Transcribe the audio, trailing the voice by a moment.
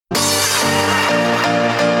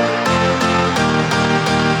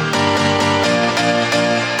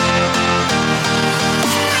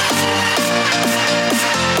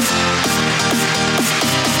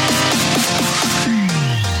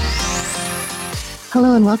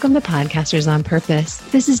Hello and welcome to Podcasters on Purpose.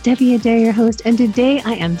 This is Debbie Adair, your host, and today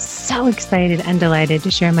I am so excited and delighted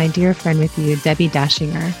to share my dear friend with you, Debbie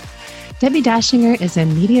Dachinger. Debbie Dachinger is a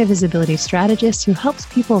media visibility strategist who helps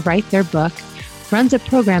people write their book, runs a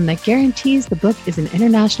program that guarantees the book is an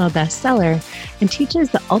international bestseller, and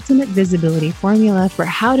teaches the ultimate visibility formula for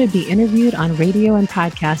how to be interviewed on radio and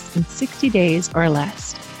podcasts in 60 days or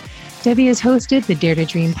less. Debbie has hosted the Dare to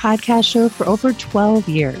Dream podcast show for over 12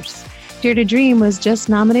 years. Dare to Dream was just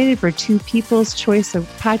nominated for 2 People's Choice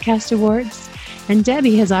Podcast Awards, and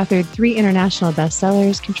Debbie has authored 3 international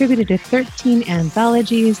bestsellers, contributed to 13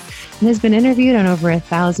 anthologies, and has been interviewed on over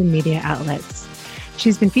 1,000 media outlets.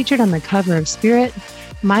 She's been featured on the cover of Spirit,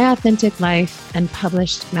 My Authentic Life, and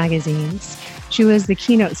published magazines. She was the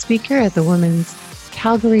keynote speaker at the Women's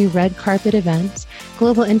Calgary Red Carpet event,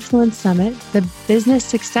 Global Influence Summit, the Business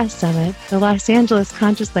Success Summit, the Los Angeles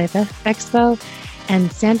Conscious Life Expo,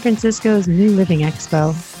 and San Francisco's New Living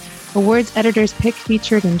Expo. Awards Editor's Pick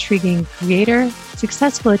featured intriguing creator,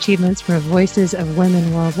 successful achievements from Voices of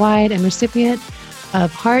Women Worldwide, and recipient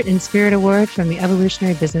of Heart and Spirit Award from the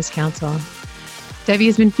Evolutionary Business Council. Debbie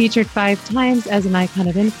has been featured 5 times as an icon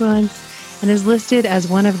of influence and is listed as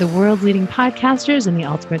one of the world's leading podcasters in the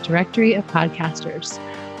Ultimate Directory of Podcasters.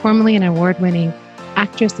 Formerly an award-winning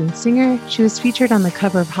actress and singer, she was featured on the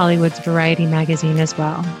cover of Hollywood's Variety magazine as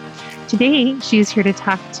well. Today, she is here to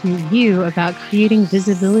talk to you about creating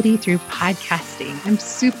visibility through podcasting. I'm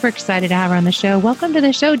super excited to have her on the show. Welcome to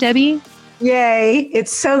the show, Debbie. Yay.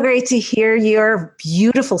 It's so great to hear your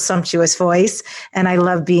beautiful, sumptuous voice. And I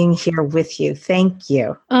love being here with you. Thank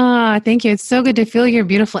you. Thank you. It's so good to feel your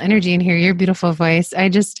beautiful energy and hear your beautiful voice.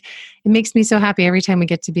 It makes me so happy every time we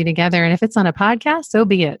get to be together. And if it's on a podcast, so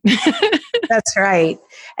be it. That's right.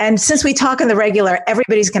 And since we talk on the regular,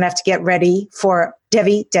 everybody's going to have to get ready for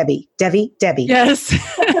Debbie. Yes.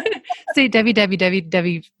 Say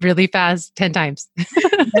Debbie really fast 10 times.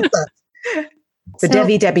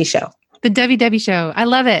 Debbie Show. The Debbie Show. I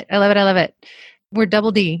love it. We're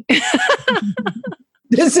double D.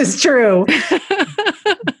 This is true.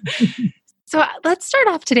 So let's start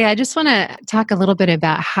off today. I just want to talk a little bit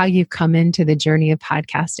about how you've come into the journey of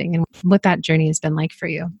podcasting and what that journey has been like for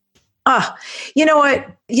you. You know what?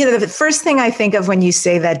 The first thing I think of when you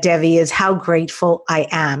say that, Debbie, is how grateful I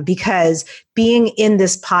am, because being in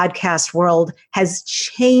this podcast world has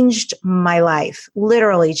changed my life,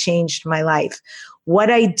 literally changed my life.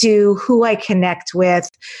 What I do, who I connect with,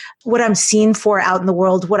 what I'm seen for out in the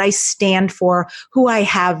world, what I stand for, who I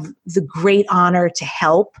have the great honor to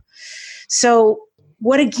help. So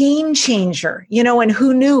what a game changer, and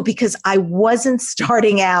who knew? Because I wasn't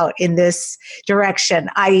starting out in this direction.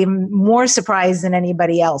 I am more surprised than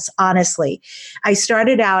anybody else, honestly. I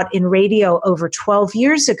started out in radio over 12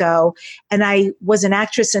 years ago, and I was an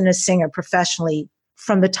actress and a singer professionally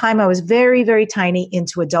from the time I was very, very tiny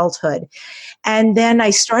into adulthood. And then I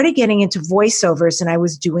started getting into voiceovers, and I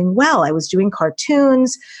was doing well. I was doing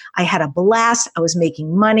cartoons. I had a blast. I was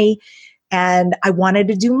making money. And I wanted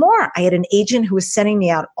to do more. I had an agent who was sending me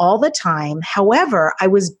out all the time. However, I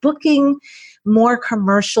was booking more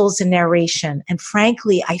commercials and narration. And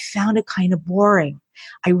frankly, I found it kind of boring.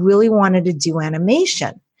 I really wanted to do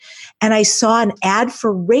animation. And I saw an ad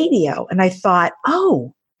for radio, and I thought,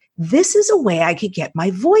 this is a way I could get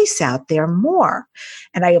my voice out there more.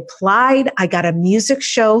 And I applied. I got a music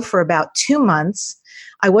show for about 2 months.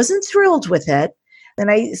 I wasn't thrilled with it. And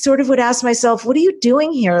I sort of would ask myself, what are you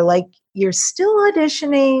doing here? Like, you're still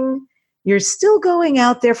auditioning. You're still going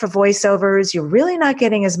out there for voiceovers. You're really not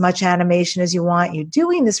getting as much animation as you want. You're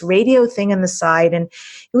doing this radio thing on the side. And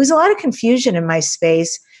it was a lot of confusion in my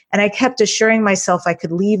space. And I kept assuring myself I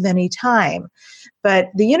could leave any time. But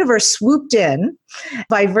the universe swooped in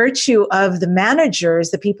by virtue of the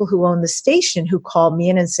managers, the people who own the station, who called me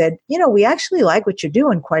in and said, we actually like what you're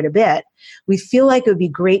doing quite a bit. We feel like it would be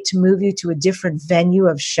great to move you to a different venue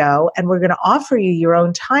of show, and we're going to offer you your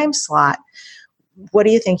own time slot. What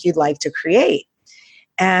do you think you'd like to create?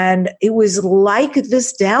 And it was like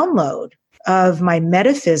this download of my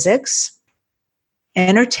metaphysics,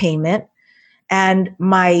 entertainment, and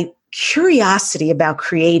my curiosity about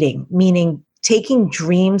creating, meaning taking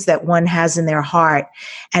dreams that one has in their heart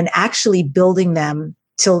and actually building them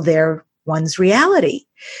till they're one's reality.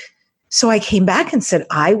 So I came back and said,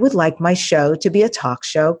 I would like my show to be a talk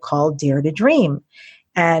show called Dare to Dream.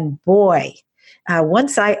 And boy,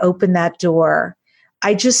 once I opened that door,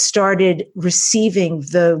 I just started receiving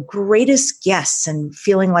the greatest guests and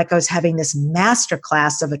feeling like I was having this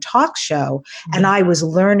masterclass of a talk show, and I was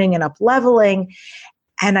learning and up-leveling.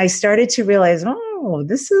 And I started to realize, oh,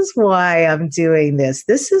 this is why I'm doing this.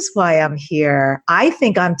 This is why I'm here. I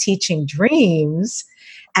think I'm teaching dreams.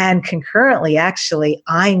 And concurrently, actually,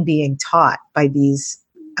 I'm being taught by these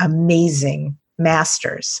amazing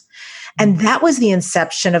masters. And that was the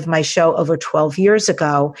inception of my show over 12 years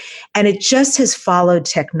ago. And it just has followed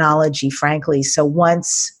technology, frankly. So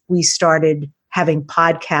once we started having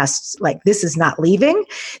podcasts, like this is not leaving,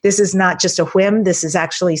 this is not just a whim, this is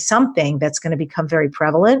actually something that's going to become very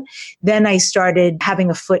prevalent. Then I started having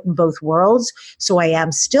a foot in both worlds. So I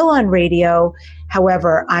am still on radio.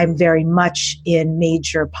 However, I'm very much in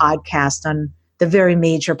major podcasts on the very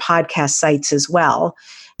major podcast sites as well.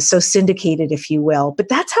 So syndicated, if you will. But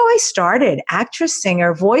that's how I started. Actress,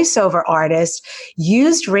 singer, voiceover artist,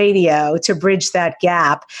 used radio to bridge that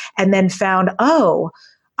gap, and then found, oh,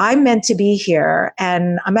 I'm meant to be here.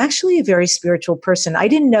 And I'm actually a very spiritual person. I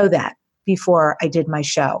didn't know that before I did my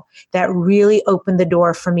show. That really opened the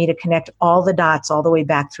door for me to connect all the dots all the way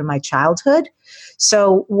back through my childhood.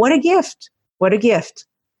 So what a gift. What a gift.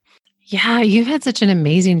 Yeah, you've had such an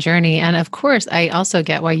amazing journey. And of course, I also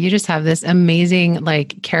get why you just have this amazing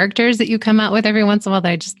like characters that you come out with every once in a while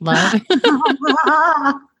that I just love.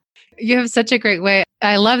 You have such a great way.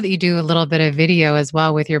 I love that you do a little bit of video as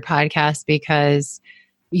well with your podcast, because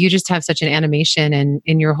you just have such an animation and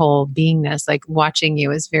in your whole beingness. Like watching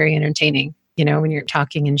you is very entertaining, you know, when you're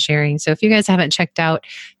talking and sharing. So if you guys haven't checked out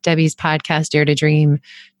Debbie's podcast, Dare to Dream,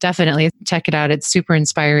 definitely check it out. It's super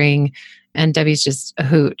inspiring. And Debbie's just a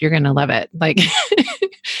hoot. You're going to love it. Like,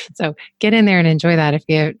 so get in there and enjoy that. If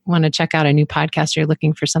you want to check out a new podcast, or you're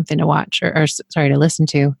looking for something to watch or to listen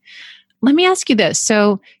to. Let me ask you this.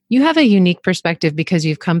 So you have a unique perspective because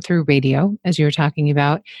you've come through radio, as you were talking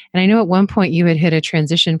about. And I know at one point you had hit a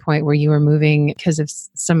transition point where you were moving because of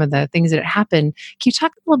some of the things that had happened. Can you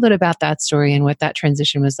talk a little bit about that story and what that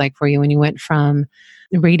transition was like for you when you went from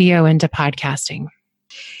radio into podcasting?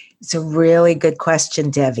 It's a really good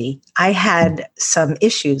question, Debbie. I had some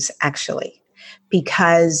issues, actually,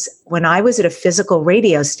 because when I was at a physical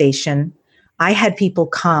radio station, I had people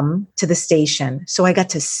come to the station. So I got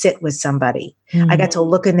to sit with somebody. I got to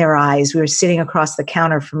look in their eyes. We were sitting across the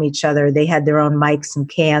counter from each other. They had their own mics and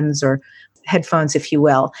cans or headphones, if you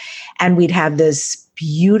will. And we'd have this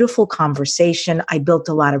beautiful conversation. I built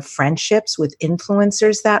a lot of friendships with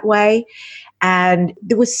influencers that way. And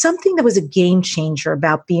there was something that was a game changer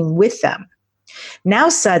about being with them. Now,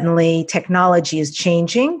 suddenly, technology is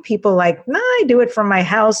changing. People like, nah, I do it from my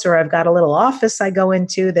house, or I've got a little office I go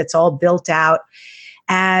into that's all built out.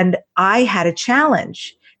 And I had a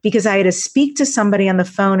challenge because I had to speak to somebody on the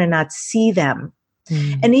phone and not see them.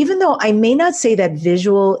 And even though I may not say that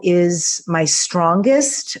visual is my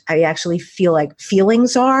strongest, I actually feel like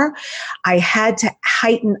feelings are, I had to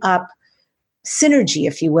heighten up synergy,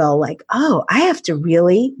 if you will, like, oh, I have to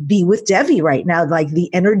really be with Debbie right now, like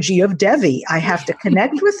the energy of Debbie. I have to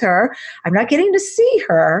connect with her. I'm not getting to see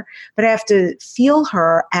her, but I have to feel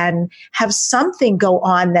her and have something go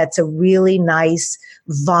on that's a really nice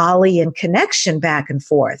volley and connection back and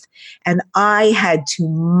forth. And I had to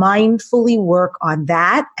mindfully work on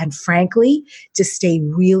that. And frankly, to stay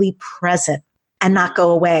really present and not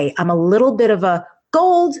go away. I'm a little bit of a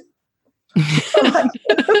gold.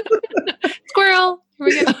 Squirrel. Here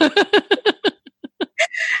we go.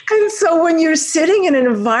 And so when you're sitting in an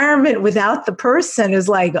environment without the person, is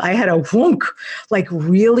like, I had a whoonk, like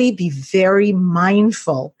really be very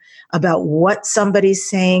mindful about what somebody's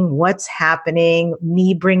saying, what's happening,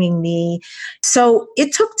 me bringing me. So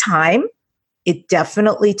it took time. It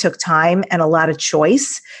definitely took time and a lot of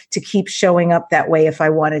choice to keep showing up that way if I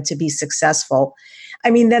wanted to be successful.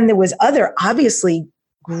 I mean, then there was other, obviously,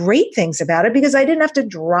 great things about it because I didn't have to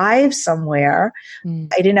drive somewhere.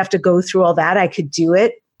 I didn't have to go through all that. I could do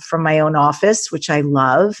it from my own office, which I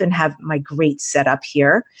love, and have my great setup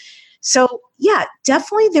here. So yeah,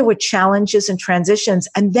 definitely there were challenges and transitions.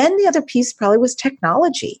 And then the other piece probably was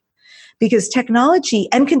technology, because technology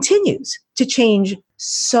and continues to change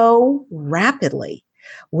so rapidly.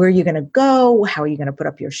 Where are you going to go? How are you going to put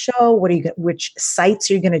up your show? Which sites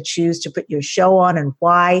are you going to choose to put your show on and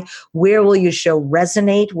why? Where will your show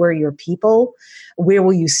resonate? Where are your people? Where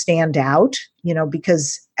will you stand out? You know,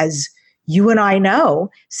 because as you and I know,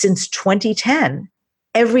 since 2010,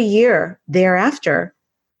 every year thereafter,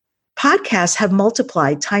 podcasts have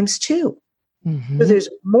multiplied times 2. So there's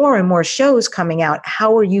more and more shows coming out.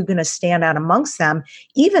 How are you going to stand out amongst them?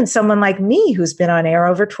 Even someone like me who's been on air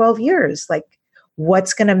over 12 years, like,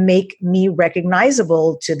 what's going to make me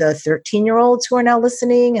recognizable to the 13-year-olds who are now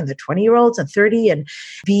listening and the 20-year-olds and 30 and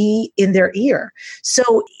be in their ear?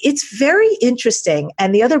 So it's very interesting.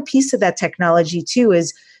 And the other piece of that technology too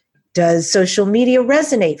is Does social media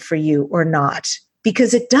resonate for you or not?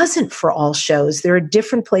 Because it doesn't for all shows. There are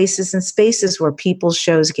different places and spaces where people's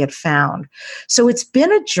shows get found. So it's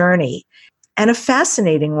been a journey and a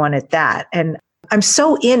fascinating one at that. And I'm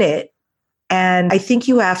so in it. And I think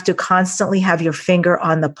you have to constantly have your finger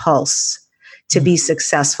on the pulse to be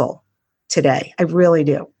successful today. I really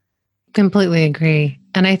do. Completely agree.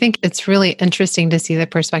 And I think it's really interesting to see the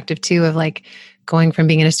perspective too of like going from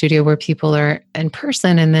being in a studio where people are in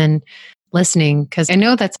person and then listening. Because I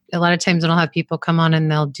know that's a lot of times when I'll have people come on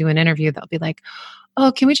and they'll do an interview, they'll be like,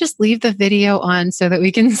 oh, can we just leave the video on so that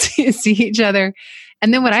we can see each other?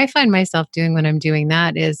 And then what I find myself doing when I'm doing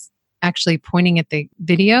that is actually pointing at the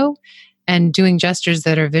video and doing gestures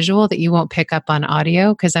that are visual that you won't pick up on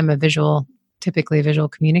audio, because I'm typically a visual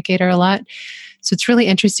communicator a lot. So it's really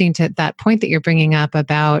interesting to that point that you're bringing up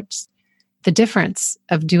about the difference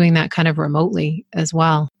of doing that kind of remotely as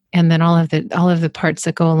well. And then all of the parts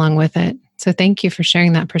that go along with it. So thank you for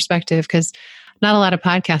sharing that perspective, because not a lot of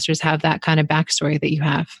podcasters have that kind of backstory that you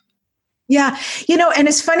have. Yeah. And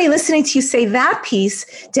it's funny listening to you say that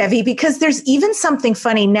piece, Devi, because there's even something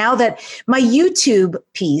funny now that my YouTube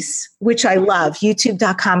piece, which I love,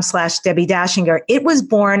 youtube.com/Debbie Dashinger, it was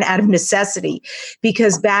born out of necessity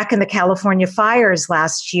because back in the California fires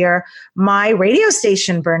last year, my radio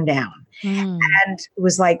station burned down. And it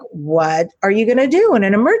was like, what are you going to do in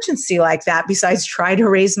an emergency like that besides try to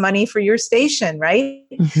raise money for your station, right?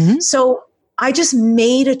 Mm-hmm. So I just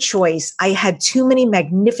made a choice. I had too many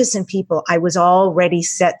magnificent people I was already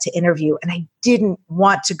set to interview, and I didn't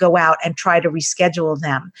want to go out and try to reschedule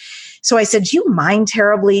them. So I said, do you mind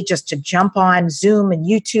terribly just to jump on Zoom and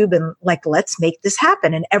YouTube and let's make this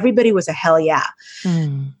happen? And everybody was a hell yeah.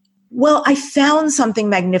 Well, I found something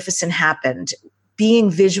magnificent happened.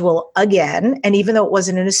 Being visual again, and even though it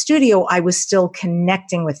wasn't in a studio, I was still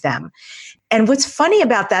connecting with them. And what's funny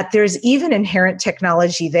about that, there's even inherent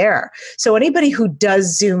technology there. So anybody who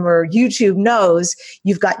does Zoom or YouTube knows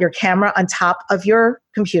you've got your camera on top of your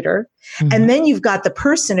computer, and then you've got the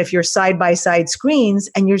person, if you're side-by-side screens,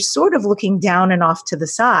 and you're sort of looking down and off to the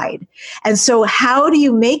side. And so how do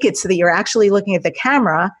you make it so that you're actually looking at the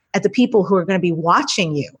camera at the people who are going to be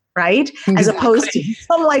watching you? Right? Exactly. As opposed to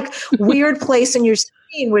some weird place in your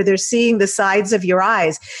screen where they're seeing the sides of your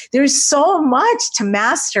eyes. There's so much to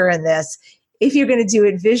master in this if you're going to do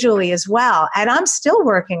it visually as well. And I'm still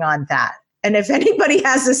working on that. And if anybody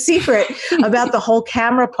has a secret about the whole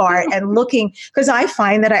camera part and looking, because I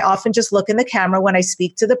find that I often just look in the camera when I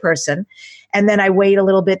speak to the person, and then I wait a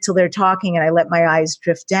little bit till they're talking and I let my eyes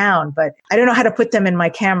drift down. But I don't know how to put them in my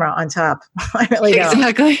camera on top. I really don't.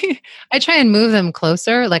 Exactly. I try and move them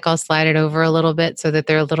closer. I'll slide it over a little bit so that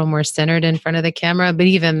they're a little more centered in front of the camera. But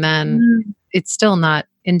even then, it's still not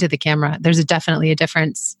into the camera. There's definitely a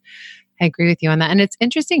difference. I agree with you on that. And it's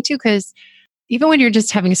interesting too, because even when you're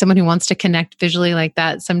just having someone who wants to connect visually like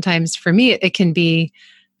that, sometimes for me, it can be,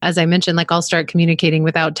 as I mentioned, I'll start communicating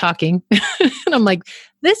without talking. And I'm like,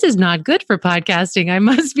 this is not good for podcasting. I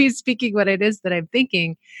must be speaking what it is that I'm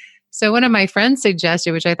thinking. So one of my friends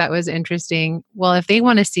suggested, which I thought was interesting, well, if they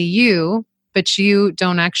want to see you, but you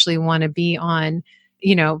don't actually want to be on,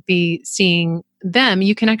 be seeing them,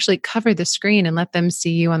 you can actually cover the screen and let them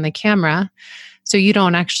see you on the camera. So you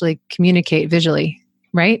don't actually communicate visually,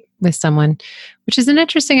 right, with someone, which is an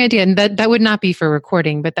interesting idea. And that would not be for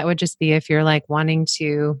recording, but that would just be if you're wanting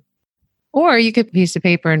to, or you could put a piece of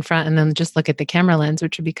paper in front and then just look at the camera lens,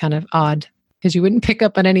 which would be kind of odd because you wouldn't pick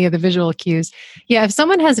up on any of the visual cues. Yeah, if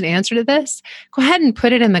someone has an answer to this, go ahead and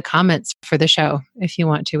put it in the comments for the show if you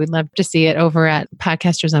want to. We'd love to see it over at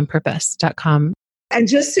podcastersonpurpose.com. And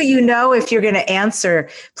just so you know, if you're going to answer,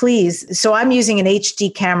 please. So I'm using an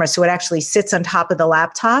HD camera, so it actually sits on top of the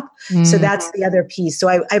laptop. So that's the other piece. So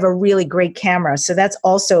I have a really great camera. So that's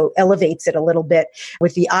also elevates it a little bit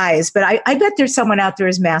with the eyes. But I bet there's someone out there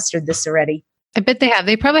who's mastered this already. I bet they have.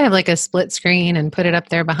 They probably have a split screen and put it up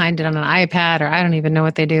there behind it on an iPad, or I don't even know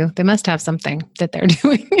what they do. They must have something that they're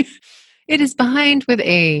doing. It is behind with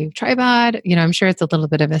a tripod. I'm sure it's a little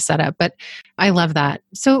bit of a setup, but I love that.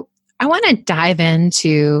 So I want to dive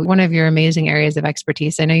into one of your amazing areas of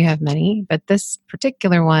expertise. I know you have many, but this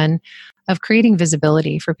particular one of creating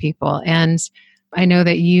visibility for people. And I know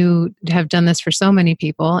that you have done this for so many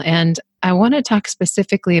people. And I want to talk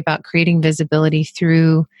specifically about creating visibility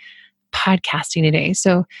through podcasting today.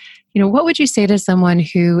 So, what would you say to someone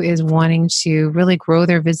who is wanting to really grow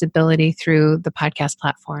their visibility through the podcast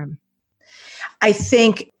platform? I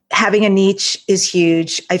think having a niche is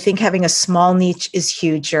huge. I think having a small niche is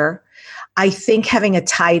huger. I think having a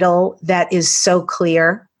title that is so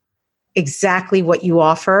clear, exactly what you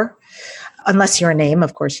offer. unless you're a name,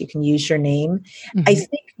 of course, you can use your name. Mm-hmm. I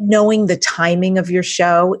think knowing the timing of your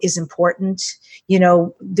show is important.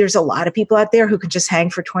 There's a lot of people out there who can just hang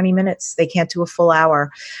for 20 minutes. They can't do a full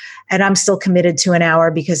hour. And I'm still committed to an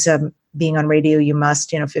hour because being on radio, you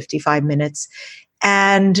must, 55 minutes.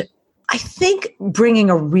 And I think bringing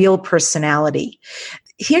a real personality.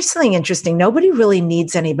 Here's something interesting. Nobody really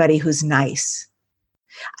needs anybody who's nice.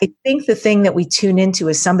 I think the thing that we tune into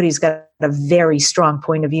is somebody who's got a very strong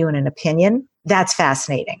point of view and an opinion. That's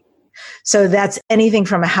fascinating. So that's anything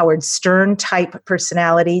from a Howard Stern type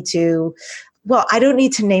personality to, well, I don't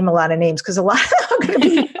need to name a lot of names because a lot of them are going to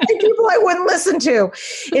be people I wouldn't listen to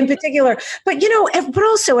in particular. But, but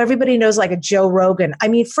also everybody knows like a Joe Rogan. I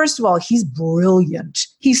mean, first of all, he's brilliant.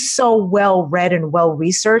 He's so well read and well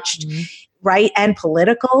researched. Mm-hmm. Right? And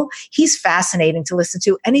political. He's fascinating to listen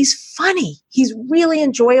to. And he's funny. He's really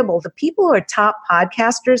enjoyable. The people who are top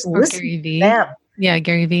podcasters, listen to them. Yeah,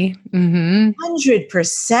 Gary Vee. 100%.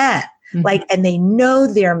 Mm-hmm. And they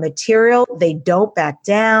know their material. They don't back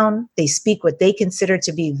down. They speak what they consider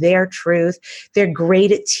to be their truth. They're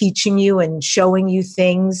great at teaching you and showing you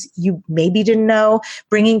things you maybe didn't know,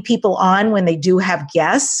 bringing people on when they do have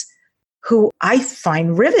guests who I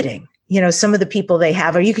find riveting. Some of the people they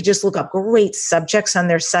have, or you could just look up great subjects on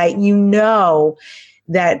their site.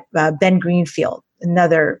 That Ben Greenfield,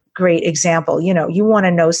 another great example, you want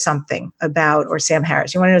to know something about, or Sam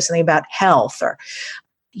Harris, you want to know something about health or,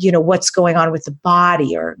 what's going on with the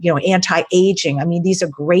body or, anti-aging. I mean, these are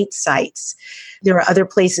great sites. There are other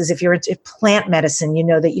places, if you're into plant medicine,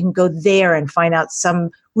 that you can go there and find out some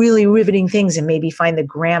really riveting things and maybe find the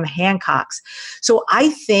Graham Hancocks. So I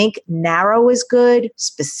think narrow is good,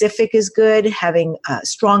 specific is good, having a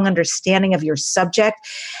strong understanding of your subject.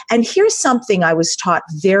 And here's something I was taught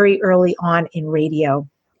very early on in radio.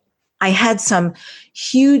 I had some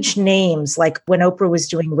huge names, like when Oprah was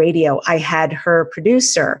doing radio, I had her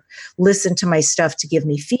producer listen to my stuff to give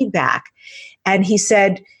me feedback. And he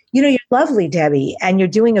said, you're lovely, Debbie, and you're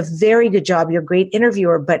doing a very good job. You're a great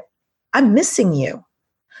interviewer, but I'm missing you.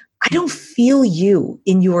 I don't feel you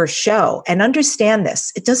in your show. And understand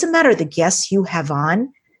this. It doesn't matter the guests you have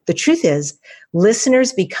on. The truth is,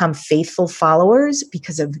 listeners become faithful followers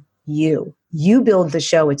because of you. You build the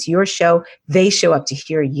show. It's your show. They show up to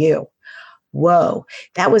hear you. Whoa,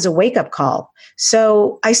 that was a wake-up call.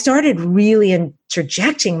 So I started really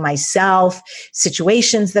interjecting myself,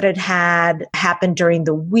 situations that had happened during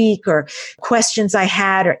the week, or questions I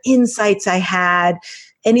had, or insights I had,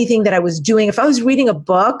 anything that I was doing. If I was reading a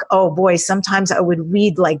book, oh boy, sometimes I would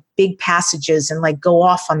read like big passages and like go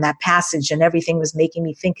off on that passage, and everything was making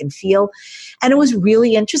me think and feel. And it was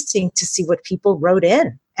really interesting to see what people wrote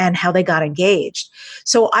in and how they got engaged.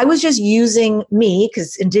 So I was just using me,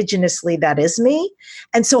 because indigenously that is me.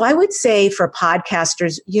 And so I would say for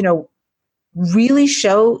podcasters, really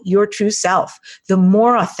show your true self. The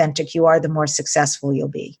more authentic you are, the more successful you'll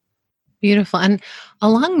be. Beautiful. And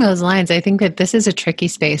along those lines, I think that this is a tricky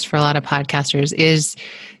space for a lot of podcasters, is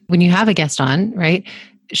when you have a guest on, right?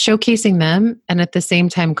 Showcasing them and at the same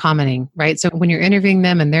time commenting, right? So when you're interviewing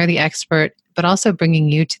them and they're the expert, but also bringing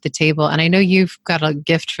you to the table. And I know you've got a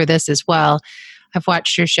gift for this as well. I've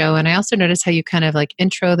watched your show, and I also noticed how you kind of like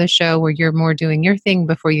intro the show where you're more doing your thing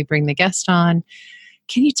before you bring the guest on.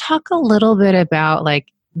 Can you talk a little bit about like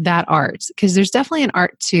that art? Because there's definitely an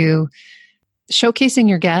art to showcasing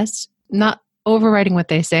your guests, not overriding what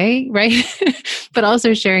they say, right? But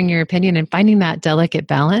also sharing your opinion and finding that delicate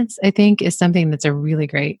balance, I think, is something that's a really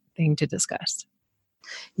great thing to discuss.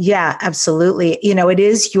 Yeah, absolutely. It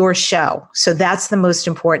is your show. So that's the most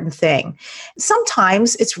important thing.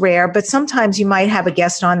 Sometimes it's rare, but sometimes you might have a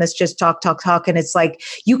guest on that's just talk. And it's like,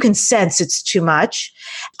 you can sense it's too much.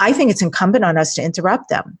 I think it's incumbent on us to interrupt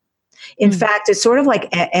them. In fact, it's sort of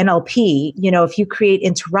like NLP. If you create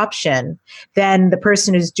interruption, then the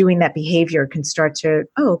person who's doing that behavior can start to,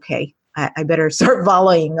 oh, okay, I better start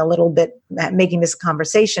volleying a little bit, making this a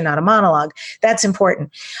conversation, not a monologue. That's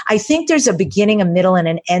important. I think there's a beginning, a middle, and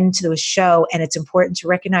an end to the show, and it's important to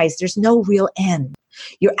recognize there's no real end.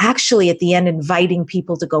 You're actually at the end inviting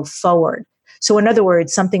people to go forward. So in other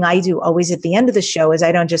words, something I do always at the end of the show is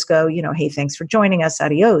I don't just go, hey, thanks for joining us,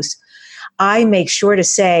 adios. I make sure to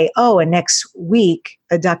say, and next week,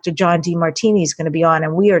 Dr. John Demartini is going to be on,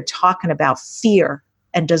 and we are talking about fear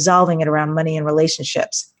and dissolving it around money and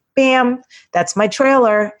relationships. Bam, that's my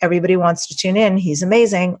trailer. Everybody wants to tune in. He's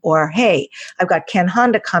amazing. Or, hey, I've got Ken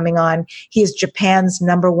Honda coming on. He is Japan's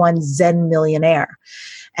 #1 Zen millionaire.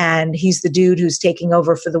 And he's the dude who's taking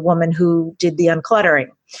over for the woman who did the uncluttering.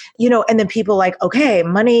 And then people like, okay,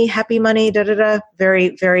 money, happy money, da, da, da,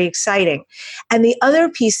 very, very exciting. And the other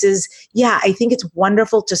piece is, I think it's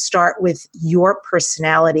wonderful to start with your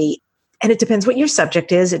personality. And it depends what your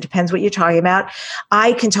subject is. It depends what you're talking about.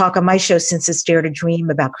 I can talk on my show, Since It's Dare to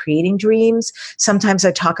Dream, about creating dreams. Sometimes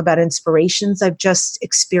I talk about inspirations I've just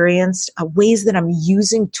experienced, ways that I'm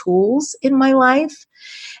using tools in my life.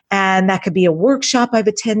 And that could be a workshop I've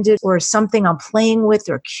attended or something I'm playing with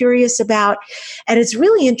or curious about. And it's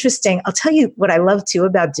really interesting. I'll tell you what I love too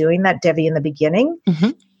about doing that, Devi, in the beginning. Mm-hmm.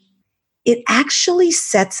 It actually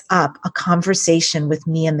sets up a conversation with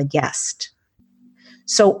me and the guest.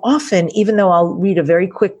 So often, even though I'll read a very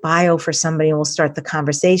quick bio for somebody and we'll start the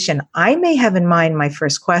conversation, I may have in mind my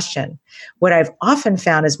first question. What I've often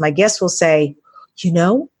found is my guest will say,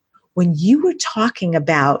 when you were talking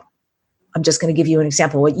about, I'm just going to give you an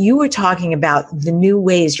example. What you were talking about, the new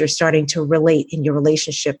ways you're starting to relate in your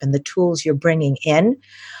relationship and the tools you're bringing in,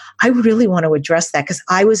 I really want to address that because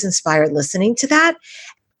I was inspired listening to that.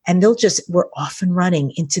 And we're often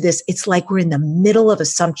running into this. It's like we're in the middle of a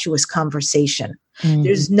sumptuous conversation. Mm-hmm.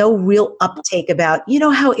 There's no real uptake about,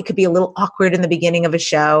 how it could be a little awkward in the beginning of a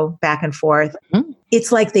show, back and forth. Mm-hmm.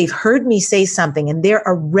 It's like they've heard me say something and they're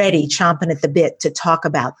already chomping at the bit to talk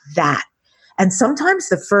about that. And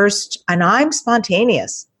sometimes and I'm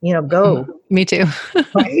spontaneous, go. Me too.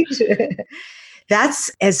 Right?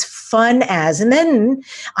 That's as fun as, and then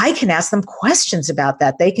I can ask them questions about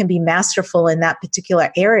that. They can be masterful in that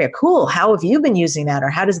particular area. Cool. How have you been using that? Or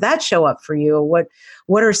how does that show up for you? Or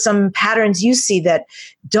what are some patterns you see that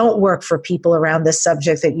don't work for people around this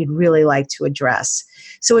subject that you'd really like to address?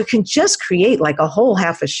 So it can just create like a whole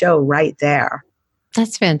half a show right there.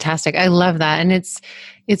 That's fantastic. I love that. And it's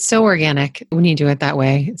so organic when you do it that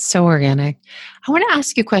way. It's so organic. I want to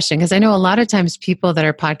ask you a question because I know a lot of times people that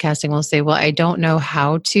are podcasting will say, well, I don't know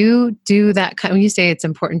how to do that. When you say it's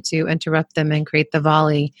important to interrupt them and create the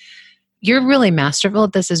volley, you're really masterful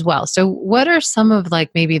at this as well. So what are some of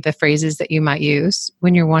maybe the phrases that you might use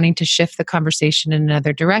when you're wanting to shift the conversation in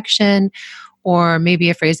another direction, or maybe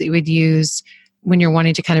a phrase that you would use when you're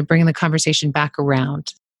wanting to kind of bring the conversation back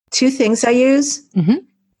around? Two things I use,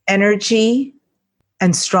 energy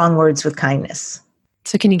and strong words with kindness.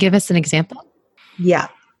 So can you give us an example? Yeah.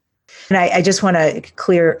 And I just want to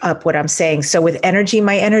clear up what I'm saying. So with energy,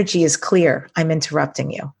 my energy is clear. I'm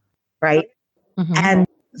interrupting you, right? Mm-hmm. And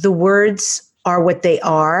the words are what they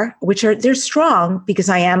are, they're strong because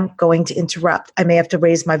I am going to interrupt. I may have to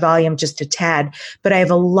raise my volume just a tad, but I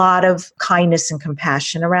have a lot of kindness and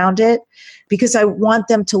compassion around it because I want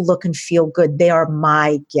them to look and feel good. They are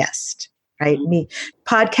my guest, right? Me,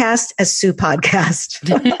 podcast as Sue podcast.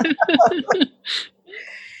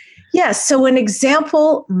 Yeah. So an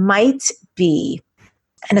example might be,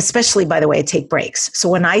 and especially, by the way, I take breaks. So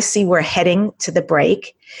when I see we're heading to the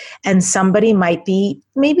break and somebody might be,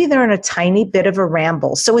 maybe they're in a tiny bit of a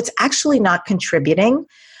ramble. So it's actually not contributing.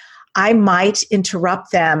 I might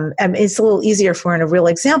interrupt them. It's a little easier if we're in a real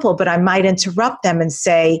example, but I might interrupt them and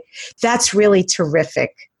say, that's really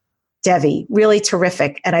terrific, Devi, really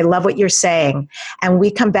terrific. And I love what you're saying. And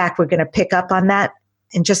we come back, we're going to pick up on that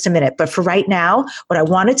in just a minute. But for right now, what I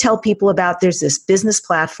want to tell people about, there's this business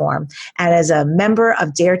platform. And as a member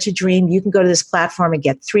of Dare to Dream, you can go to this platform and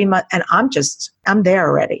get 3 months. And I'm there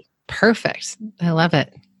already. Perfect. I love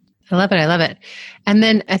it. I love it. And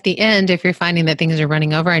then at the end, if you're finding that things are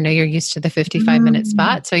running over, I know you're used to the 55-minute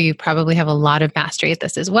spot, so you probably have a lot of mastery at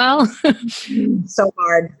this as well. So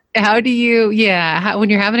hard. How do you, when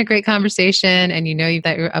you're having a great conversation and you know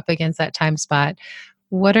that you're up against that time spot,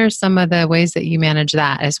 what are some of the ways that you manage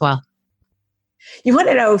that as well? You want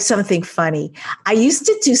to know something funny? I used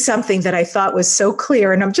to do something that I thought was so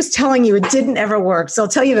clear, and I'm just telling you, it didn't ever work. So I'll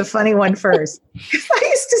tell you the funny one first. I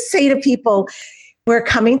used to say to people, we're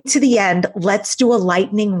coming to the end. Let's do a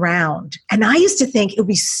lightning round. And I used to think it would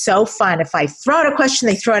be so fun if I throw out a question,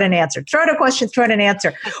 they throw out an answer. Throw out a question, throw out an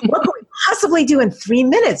answer. What could we possibly do in 3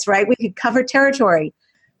 minutes, right? We could cover territory.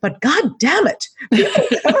 But God damn it, people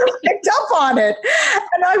never picked up on it.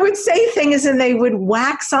 And I would say things and they would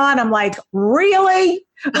wax on. I'm like, really?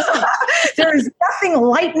 There is nothing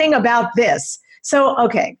lightning about this. So,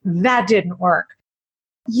 okay, that didn't work.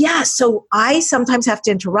 Yeah, so I sometimes have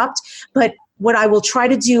to interrupt, but what I will try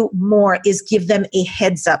to do more is give them a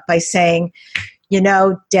heads up by saying,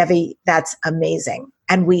 Devi, that's amazing.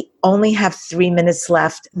 And we only have 3 minutes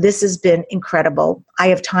left. This has been incredible. I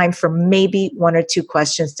have time for maybe 1 or 2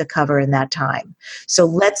 questions to cover in that time. So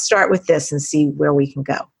let's start with this and see where we can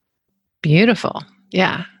go. Beautiful.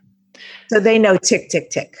 Yeah. So they know tick, tick,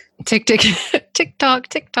 tick. Tick, tick, tick tock,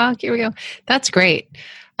 tick tock. Here we go. That's great.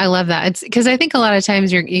 I love that. It's because I think a lot of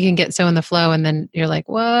times you can get so in the flow and then you're like,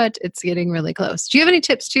 what? It's getting really close. Do you have any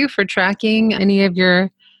tips too for tracking any of your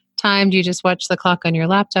time? Do you just watch the clock on your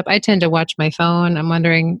laptop? I tend to watch my phone. I'm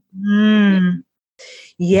wondering.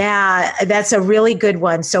 Yeah, that's a really good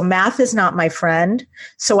one. So math is not my friend.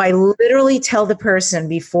 So I literally tell the person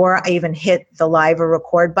before I even hit the live or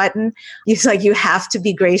record button, it's like, you have to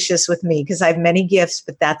be gracious with me because I have many gifts,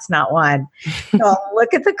 but that's not one. So I'll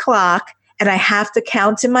look at the clock and I have to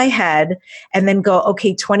count in my head and then go,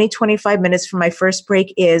 okay, 20, 25 minutes for my first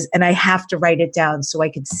break is, and I have to write it down so I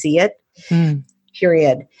can see it.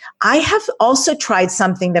 Period. I have also tried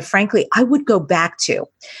something that frankly I would go back to.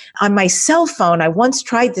 On my cell phone, I once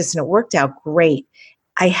tried this and it worked out great.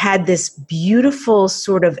 I had this beautiful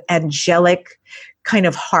sort of angelic kind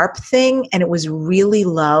of harp thing and it was really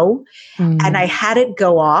low and I had it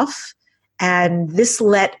go off and this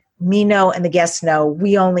let me know and the guests know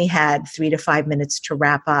we only had 3 to 5 minutes to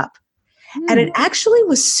wrap up. And it actually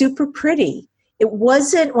was super pretty. It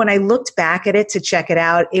wasn't, when I looked back at it to check it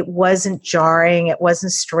out, it wasn't jarring. It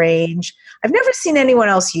wasn't strange. I've never seen anyone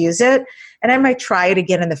else use it, and I might try it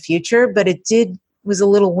again in the future, but it was a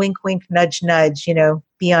little wink, wink, nudge, nudge,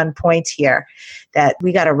 be on point here that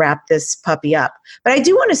we got to wrap this puppy up. But I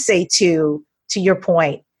do want to say to your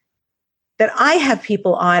point that I have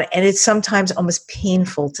people on and it's sometimes almost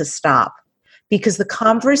painful to stop because the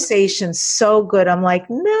conversation's so good. I'm like,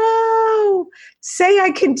 no, say I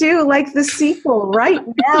can do like the sequel right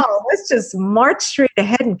now. Let's just march straight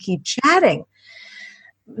ahead and keep chatting.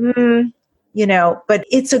 But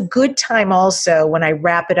it's a good time also when I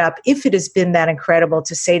wrap it up, if it has been that incredible,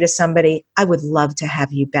 to say to somebody, I would love to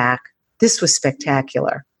have you back. This was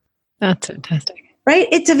spectacular. That's fantastic. Right?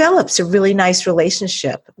 It develops a really nice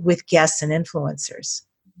relationship with guests and influencers.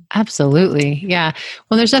 Absolutely. Yeah.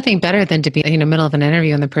 Well, there's nothing better than to be in the middle of an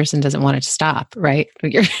interview and the person doesn't want it to stop, right?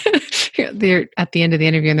 You're at the end of the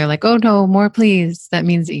interview and they're like, oh no, more please. That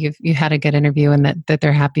means that you had a good interview and that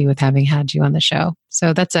they're happy with having had you on the show.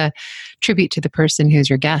 So that's a tribute to the person who's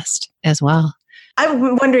your guest as well.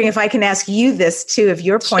 I'm wondering if I can ask you this too, if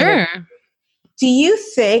your point Sure. Do you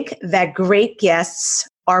think that great guests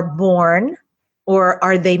are born or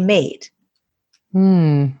are they made?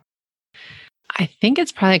 I think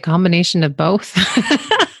it's probably a combination of both.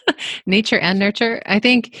 Nature and nurture. I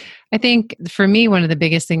think for me, one of the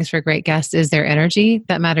biggest things for great guests is their energy.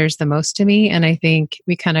 That matters the most to me. And I think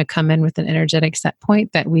we kind of come in with an energetic set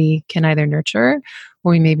point that we can either nurture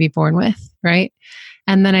or we may be born with, right?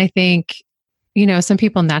 And then I think, some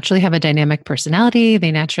people naturally have a dynamic personality.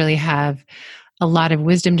 They naturally have a lot of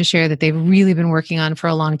wisdom to share that they've really been working on for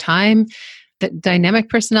a long time. That dynamic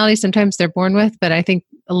personality, sometimes they're born with, but I think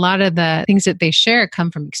a lot of the things that they share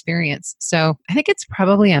come from experience. So I think it's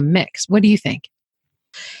probably a mix. What do you think?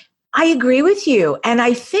 I agree with you. And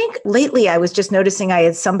I think lately I was just noticing I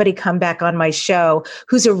had somebody come back on my show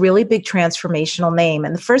who's a really big transformational name.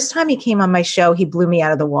 And the first time he came on my show, he blew me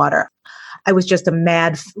out of the water. I was just a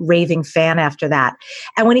mad raving fan after that.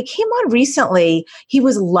 And when he came on recently, he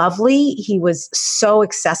was lovely. He was so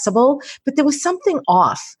accessible, but there was something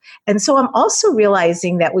off. And so I'm also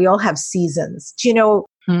realizing that we all have seasons,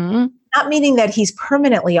 not meaning that he's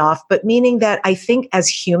permanently off, but meaning that I think as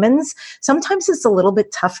humans, sometimes it's a little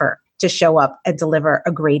bit tougher to show up and deliver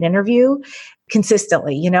a great interview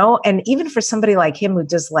consistently, and even for somebody like him who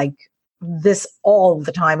does like this all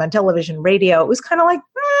the time on television, radio, it was kind of like,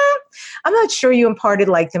 I'm not sure you imparted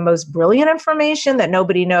like the most brilliant information that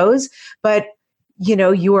nobody knows, but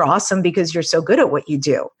you were awesome because you're so good at what you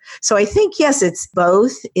do. So I think, yes, it's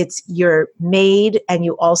both. It's you're made and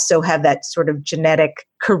you also have that sort of genetic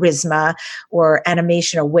charisma or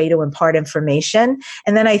animation, a way to impart information.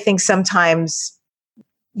 And then I think sometimes,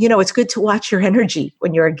 it's good to watch your energy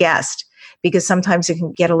when you're a guest because sometimes it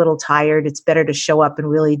can get a little tired. It's better to show up and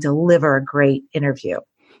really deliver a great interview.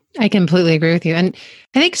 I completely agree with you. And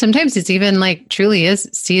I think sometimes it's even like truly is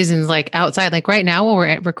seasons like outside. Like right now while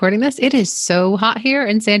we're recording this, it is so hot here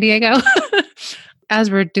in San Diego.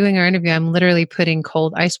 As we're doing our interview, I'm literally putting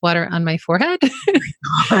cold ice water on my forehead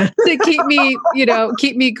to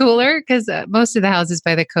keep me cooler because most of the houses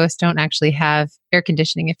by the coast don't actually have air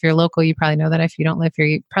conditioning. If you're local, you probably know that. If you don't live here,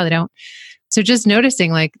 you probably don't. So just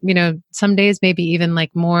noticing some days maybe even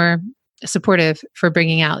like more supportive for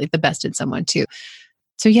bringing out the best in someone too.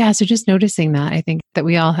 So just noticing that, I think that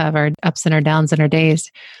we all have our ups and our downs and our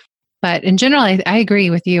days. But in general, I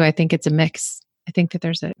agree with you. I think it's a mix. I think that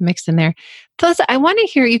there's a mix in there. Plus, I want to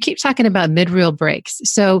hear, you keep talking about mid-reel breaks.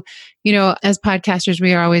 So, as podcasters,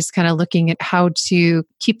 we are always kind of looking at how to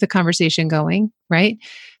keep the conversation going, right?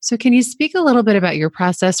 So can you speak a little bit about your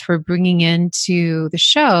process for bringing into the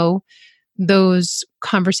show those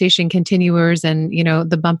conversation continuers and,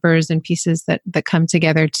 the bumpers and pieces that come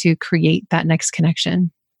together to create that next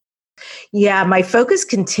connection? Yeah, my focus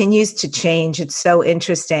continues to change. It's so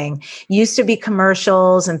interesting. Used to be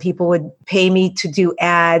commercials and people would pay me to do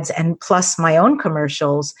ads and plus my own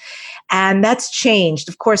commercials. And that's changed.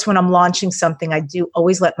 Of course, when I'm launching something, I do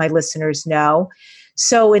always let my listeners know.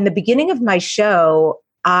 So in the beginning of my show,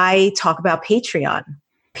 I talk about Patreon.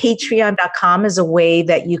 Patreon.com is a way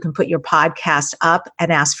that you can put your podcast up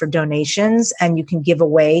and ask for donations, and you can give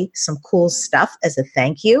away some cool stuff as a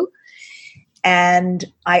thank you. And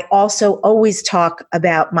I also always talk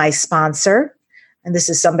about my sponsor. And this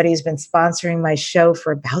is somebody who's been sponsoring my show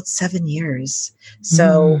for about 7 years.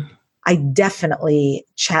 So I definitely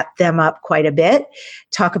chat them up quite a bit.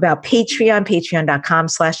 Talk about Patreon,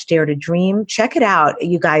 patreon.com/dare to dream. Check it out,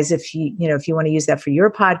 you guys, if you want to use that for your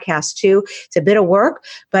podcast too. It's a bit of work,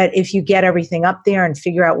 but if you get everything up there and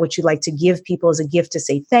figure out what you'd like to give people as a gift to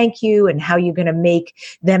say thank you and how you're going to make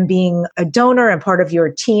them being a donor and part of your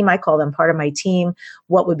team, I call them part of my team,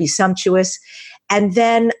 what would be sumptuous. And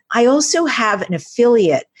then I also have an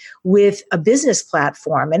affiliate with a business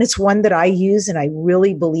platform, and it's one that I use and I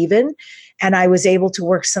really believe in. And I was able to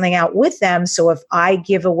work something out with them. So if I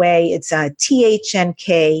give away, it's a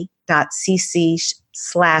thnk.cc/Deb,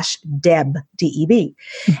 DEB.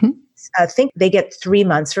 Mm-hmm. I think they get 3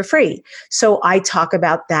 months for free. So I talk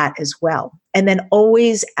about that as well. And then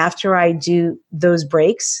always after I do those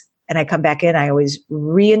breaks, and I come back in, I always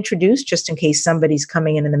reintroduce, just in case somebody's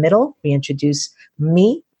coming in the middle, reintroduce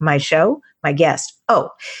me, my show, my guest. Oh,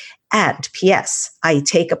 and P.S., I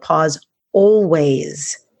take a pause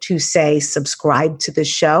always to say subscribe to the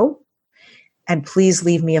show, and please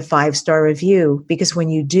leave me a 5-star review, because when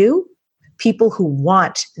you do, people who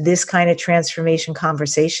want this kind of transformation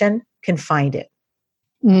conversation can find it.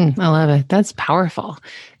 I love it. That's powerful.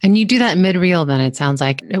 And you do that mid-reel then, it sounds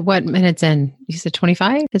like. What minutes in? You said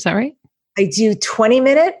 25? Is that right? I do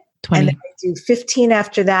 20-minute, 20. And then I do 15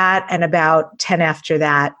 after that and about 10 after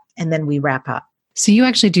that, and then we wrap up. So you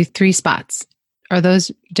actually do 3 spots. Are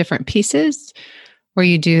those different pieces where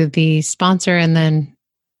you do the sponsor and then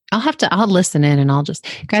I'll listen in and I'll just,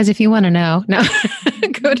 guys, if you want to know,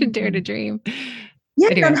 go to Dare to Dream. Yeah,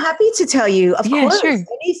 anyway. I'm happy to tell you. Of course, sure.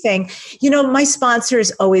 Anything. My sponsor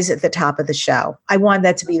is always at the top of the show. I want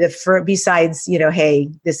that to be besides, hey,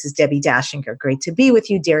 this is Debbie Dashinger. Great to be with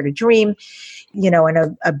you. Dare to Dream,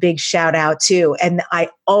 and a big shout out too. And I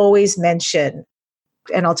always mention,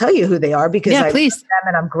 and I'll tell you who they are because I love them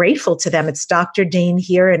and I'm grateful to them. It's Dr. Dean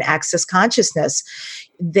here in Access Consciousness.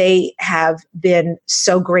 They have been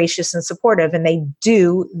so gracious and supportive, and they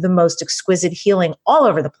do the most exquisite healing all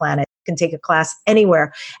over the planet. You can take a class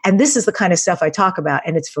anywhere. And this is the kind of stuff I talk about,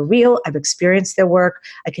 and it's for real. I've experienced their work.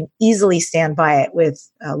 I can easily stand by it with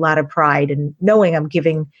a lot of pride and knowing I'm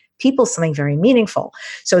giving people something very meaningful.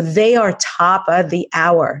 So they are top of the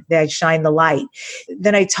hour. They shine the light.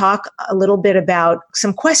 Then I talk a little bit about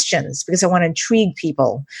some questions because I want to intrigue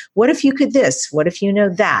people. What if you could this? What if you know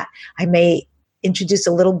that? I may introduce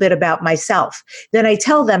a little bit about myself. Then I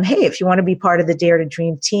tell them, hey, if you want to be part of the Dare to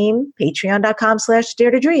Dream team, patreon.com/Dare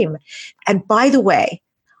to Dream. And by the way,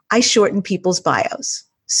 I shorten people's bios.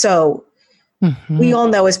 So we all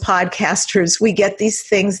know as podcasters, we get these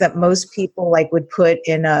things that most people would put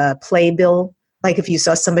in a playbill. Like if you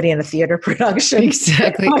saw somebody in a theater production.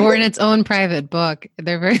 Exactly. Or in its own private book.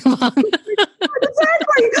 They're very long.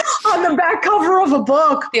 Exactly. On the back cover of a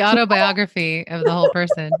book. The autobiography of the whole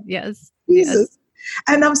person. Yes. Jesus. Yes.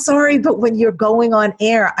 And I'm sorry, but when you're going on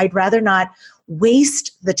air, I'd rather not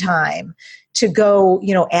waste the time to go,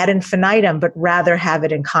 ad infinitum, but rather have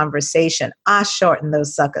it in conversation. I shorten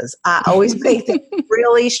those suckers. I always make them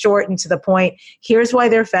really short and to the point. Here's why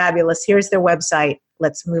they're fabulous. Here's their website.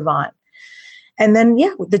 Let's move on. And then,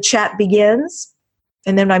 the chat begins.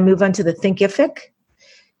 And then I move on to the Thinkific,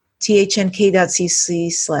 thnk.cc/Deb.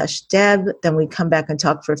 Then we come back and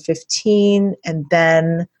talk for 15. And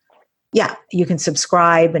then, you can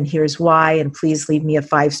subscribe, and here's why. And please leave me a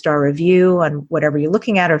 5-star review on whatever you're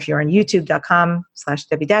looking at, or if you're on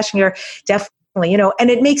youtube.com/Debbie Dashinger, definitely, and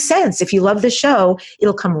it makes sense. If you love the show,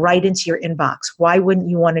 it'll come right into your inbox. Why wouldn't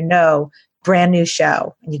you want to know brand new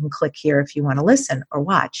show? And you can click here if you want to listen or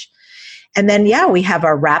watch. And then, we have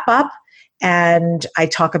our wrap up, and I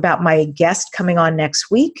talk about my guest coming on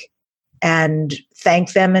next week and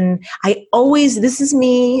thank them. And this is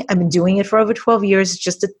me. I've been doing it for over 12 years. It's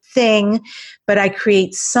just a thing, but I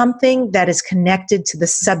create something that is connected to the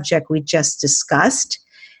subject we just discussed.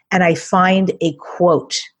 And I find a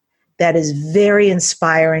quote that is very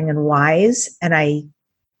inspiring and wise. And I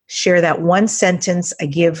share that one sentence. I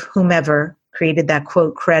give whomever created that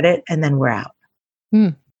quote credit, and then we're out.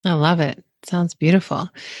 I love it. Sounds beautiful.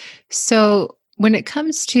 So when it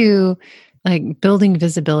comes to like building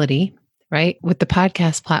visibility, right, with the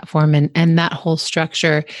podcast platform and that whole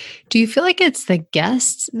structure, do you feel like it's the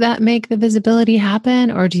guests that make the visibility happen?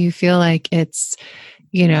 Or do you feel like it's,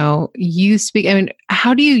 you speak? I mean,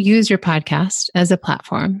 how do you use your podcast as a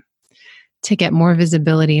platform to get more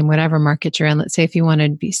visibility in whatever market you're in? Let's say if you want to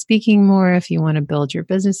be speaking more, if you want to build your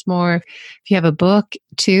business more, if you have a book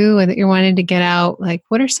too that you're wanting to get out, like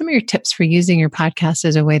what are some of your tips for using your podcast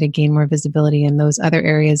as a way to gain more visibility in those other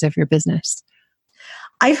areas of your business?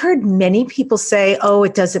 I've heard many people say, oh,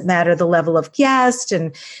 it doesn't matter the level of guest,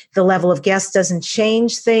 and the level of guest doesn't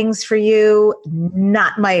change things for you.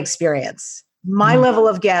 Not my experience. My level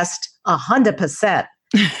of guest, 100%.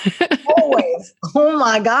 Always. Oh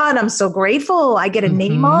my God, I'm so grateful. I get a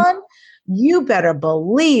name on. You better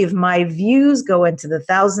believe my views go into the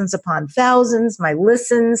thousands upon thousands, my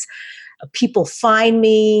listens. People find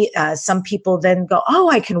me. Some people then go,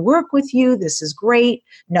 oh, I can work with you. This is great.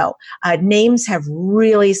 No, names have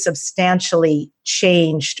really substantially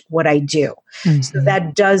changed what I do. So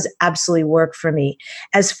that does absolutely work for me.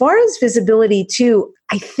 As far as visibility too,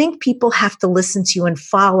 I think people have to listen to you and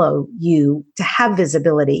follow you to have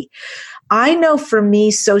visibility. I know for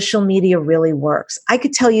me, social media really works. I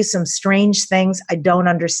could tell you some strange things I don't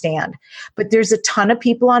understand, but there's a ton of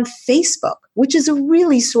people on Facebook, which is a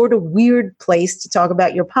really sort of weird place to talk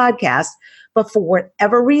about your podcast. But for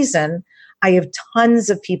whatever reason, I have tons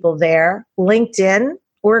of people there. LinkedIn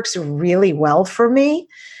works really well for me,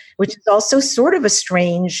 which is also sort of a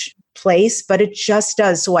strange place, but it just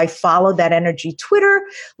does. So I follow that energy. Twitter,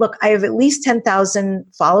 look, I have at least 10,000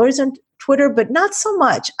 followers on Twitter, but not so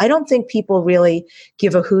much. I don't think people really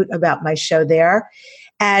give a hoot about my show there.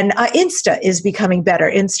 And Insta is becoming better.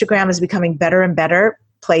 Instagram is becoming better and better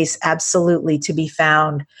place, absolutely, to be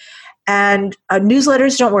found. And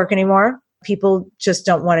newsletters don't work anymore. People just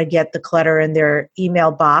don't want to get the clutter in their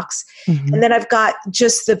email box. And then I've got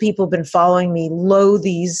just the people who've been following me loathe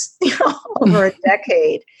these over a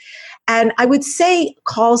decade. And I would say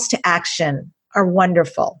calls to action are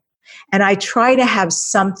wonderful. And I try to have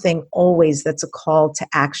something always that's a call to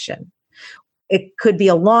action. It could be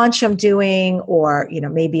a launch I'm doing, or,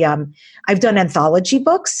 maybe I've done anthology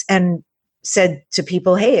books and said to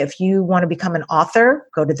people, hey, if you want to become an author,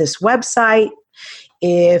 go to this website.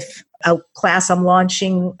 If a class I'm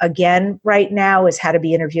launching again right now is how to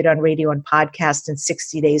be interviewed on radio and podcast in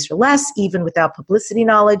 60 days or less, even without publicity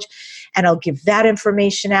knowledge, and I'll give that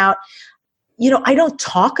information out. I don't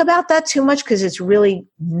talk about that too much because it's really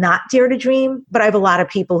not Dare to Dream, but I have a lot of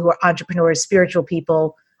people who are entrepreneurs, spiritual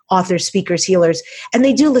people, authors, speakers, healers, and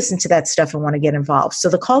they do listen to that stuff and want to get involved. So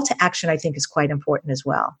the call to action, I think, is quite important as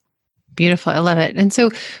well. Beautiful. I love it. And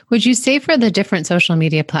so would you say for the different social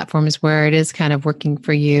media platforms where it is kind of working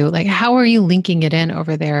for you, like how are you linking it in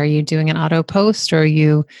over there? Are you doing an auto post, or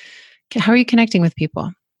how are you connecting with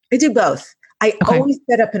people? I do both. I always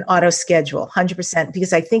set up an auto schedule, 100%,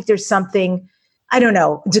 because I think there's something, I don't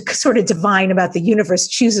know, sort of divine about the universe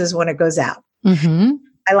chooses when it goes out.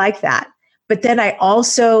 I like that. But then I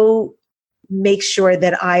also make sure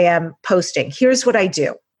that I am posting. Here's what I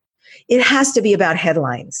do. It has to be about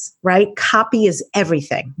headlines, right? Copy is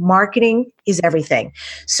everything. Marketing is everything.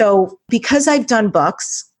 So because I've done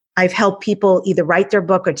books, I've helped people either write their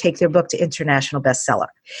book or take their book to international bestseller.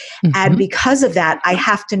 And because of that, I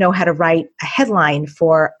have to know how to write a headline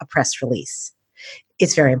for a press release.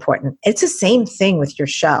 It's very important. It's the same thing with your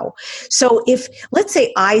show. So if, let's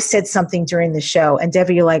say I said something during the show and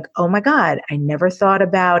Debbie, you're like, oh my God, I never thought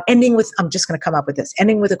about ending with, I'm just going to come up with this,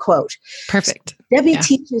 ending with a quote. Perfect. So Debbie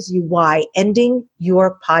teaches you why ending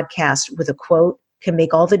your podcast with a quote can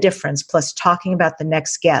make all the difference, plus talking about the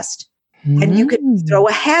next guest. And you could throw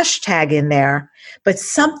a hashtag in there, but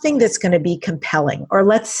something that's going to be compelling. Or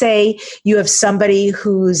let's say you have somebody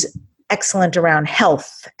who's excellent around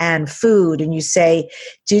health and food, and you say,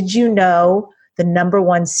 did you know the number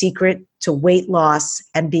one secret to weight loss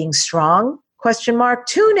and being strong? ?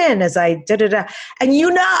 Tune in as I da-da-da. And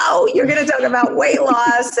you're going to talk about weight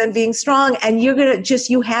loss and being strong, and you're going to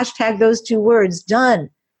you hashtag those two words,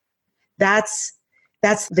 done. That's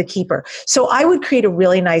the keeper. So I would create a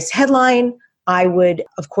really nice headline. I would,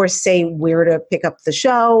 of course, say where to pick up the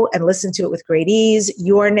show and listen to it with great ease,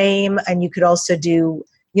 your name, and you could also do,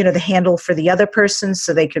 the handle for the other person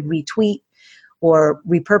so they could retweet or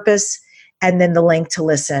repurpose, and then the link to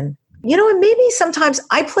listen. And maybe sometimes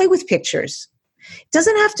I play with pictures. It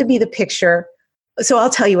doesn't have to be the picture. So I'll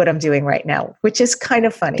tell you what I'm doing right now, which is kind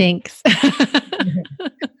of funny. Thanks.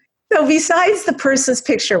 So besides the person's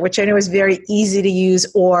picture, which I know is very easy to use,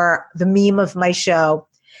 or the meme of my show,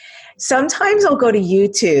 sometimes I'll go to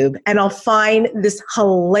YouTube and I'll find this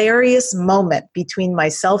hilarious moment between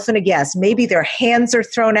myself and a guest. Maybe their hands are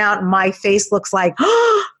thrown out and my face looks like,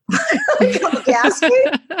 like I'm gasping.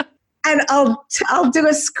 And I'll do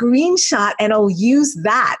a screenshot and I'll use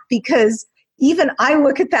that, because even I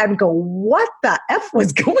look at that and go, what the F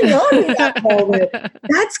was going on in that moment?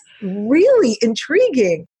 That's really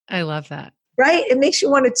intriguing. I love that. Right? It makes you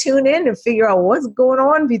want to tune in and figure out what's going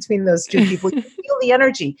on between those two people. You feel the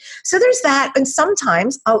energy. So there's that. And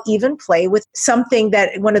sometimes I'll even play with something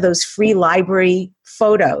that, one of those free library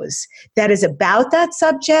photos that is about that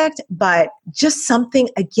subject, but just something,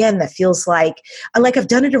 again, that feels like I've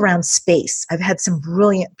done it around space. I've had some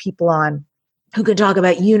brilliant people on who can talk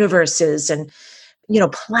about universes and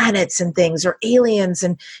planets and things, or aliens.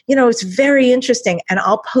 And, it's very interesting. And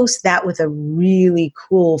I'll post that with a really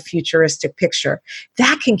cool futuristic picture.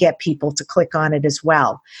 That can get people to click on it as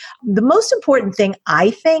well. The most important thing,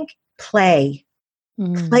 I think, play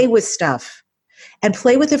with stuff and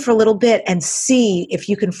play with it for a little bit and see if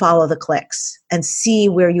you can follow the clicks and see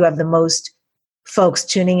where you have the most folks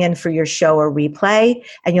tuning in for your show or replay.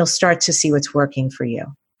 And you'll start to see what's working for you.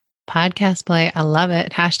 Podcast play. I love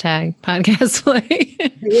it. Hashtag podcast play.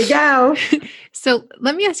 There you go. So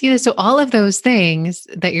let me ask you this. So all of those things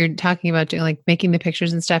that you're talking about doing, like making the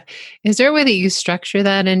pictures and stuff, is there a way that you structure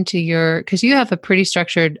that into because you have a pretty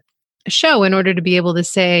structured show in order to be able to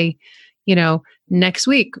say, next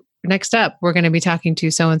week, next up, we're going to be talking to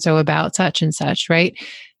so-and-so about such and such, right?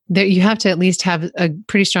 That you have to at least have a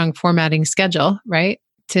pretty strong formatting schedule, right?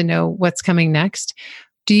 To know what's coming next.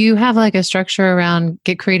 Do you have like a structure around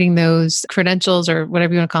creating those credentials, or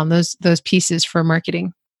whatever you want to call them, those pieces for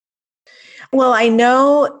marketing? Well, I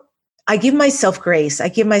know I give myself grace. I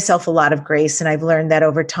give myself a lot of grace, and I've learned that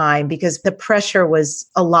over time, because the pressure was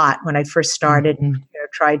a lot when I first started. Mm-hmm.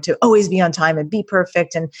 Tried to always be on time and be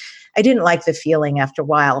perfect, and I didn't like the feeling after a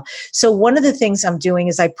while. So one of the things I'm doing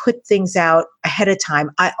is I put things out ahead of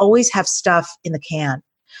time. I always have stuff in the can.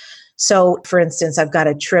 So, for instance, I've got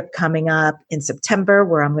a trip coming up in September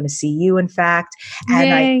where I'm going to see you, in fact.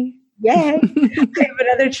 And Yay. I have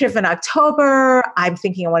another trip in October. I'm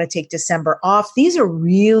thinking I want to take December off. These are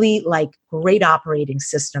really like great operating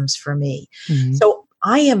systems for me. Mm-hmm. So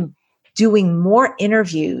I am doing more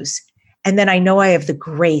interviews, and then I know I have the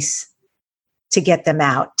grace to get them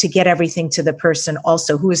out, to get everything to the person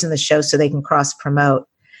also who is in the show so they can cross promote.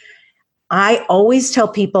 I always tell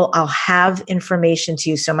people I'll have information to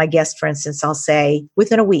you. So my guest, for instance, I'll say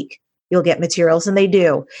within a week, you'll get materials, and they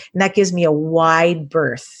do. And that gives me a wide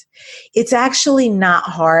berth. It's actually not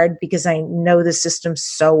hard, because I know the system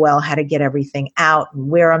so well, how to get everything out and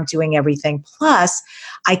where I'm doing everything. Plus,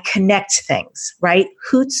 I connect things, right?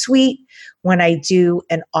 Hootsuite, when I do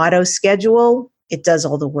an auto schedule, it does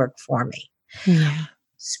all the work for me. Yeah.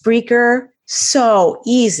 Spreaker, so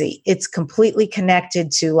easy. It's completely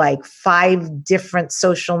connected to like 5 different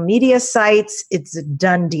social media sites. It's a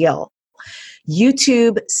done deal.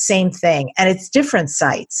 YouTube, same thing. And it's different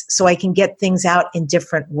sites. So I can get things out in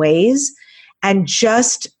different ways, and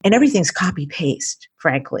everything's copy paste,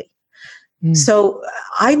 frankly. Mm. So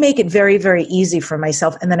I make it very, very easy for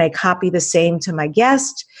myself. And then I copy the same to my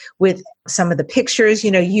guest with some of the pictures,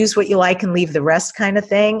 use what you like and leave the rest kind of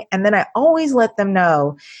thing. And then I always let them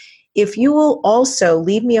know, if you will also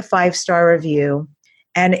leave me a 5-star review,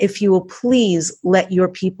 and if you will please let your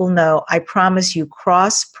people know, I promise you,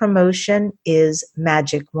 cross promotion is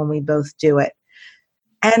magic when we both do it.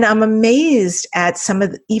 And I'm amazed at some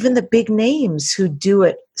of even the big names who do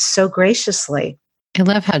it so graciously. I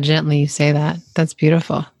love how gently you say that. That's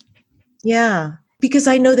beautiful. Yeah, because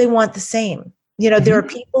I know they want the same. There are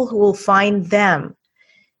people who will find them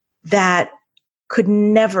that could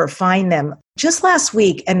never find them. Just last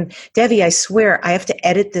week, and Debbie, I swear I have to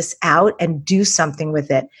edit this out and do something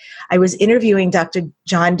with it. I was interviewing Dr.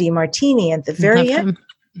 John DeMartini at the very end.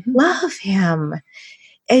 Mm-hmm. Love him.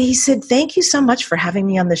 And he said, "Thank you so much for having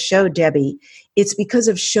me on the show, Debbie. It's because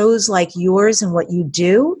of shows like yours and what you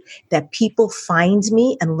do that people find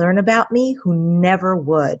me and learn about me who never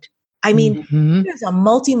would." I mean, there's a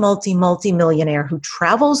multi-millionaire who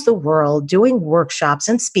travels the world doing workshops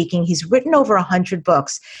and speaking. He's written over 100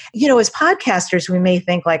 books. As podcasters, we may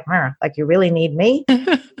think like you really need me.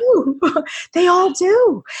 They all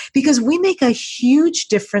do, because we make a huge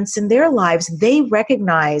difference in their lives. They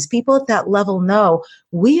recognize, people at that level know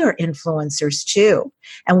we are influencers too.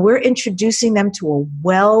 And we're introducing them to a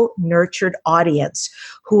well-nurtured audience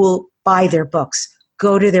who will buy their books,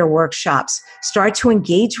 go to their workshops, start to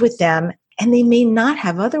engage with them, and they may not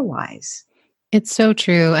have otherwise. It's so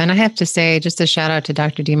true. And I have to say, just a shout out to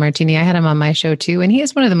Dr. Demartini. I had him on my show too, and he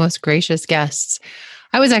is one of the most gracious guests.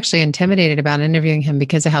 I was actually intimidated about interviewing him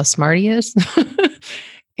because of how smart he is.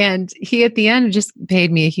 And he at the end just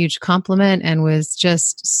paid me a huge compliment and was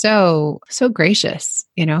just so gracious,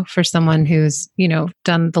 for someone who's,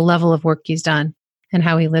 done the level of work he's done and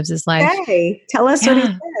how he lives his life. Hey, tell us what he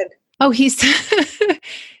said. Oh,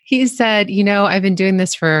 he said, I've been doing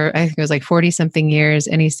this for, I think it was like 40 something years.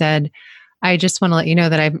 And he said, I just want to let you know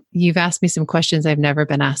that you've asked me some questions I've never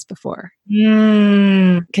been asked before.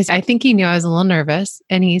 Because I think he knew I was a little nervous.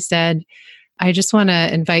 And he said, I just want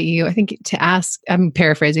to invite you, I think, to ask, I'm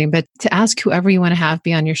paraphrasing, but to ask whoever you want to have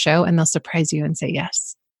be on your show, and they'll surprise you and say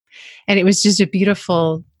yes. And it was just a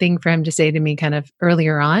beautiful thing for him to say to me kind of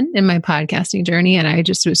earlier on in my podcasting journey. And I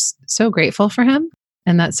just was so grateful for him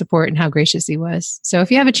and that support and how gracious he was. So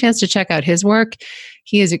if you have a chance to check out his work,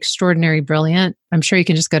 he is extraordinarily brilliant. I'm sure you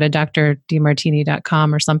can just go to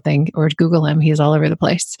drdemartini.com or something, or Google him. He's all over the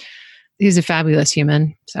place. He's a fabulous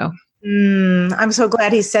human. So I'm so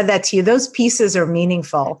glad he said that to you. Those pieces are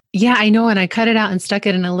meaningful. Yeah, I know. And I cut it out and stuck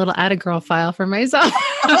it in a little Attagirl file for myself.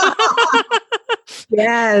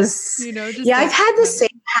 Yes. I've had the same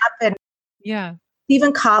happen. Yeah.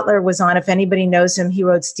 Steven Kotler was on, if anybody knows him, he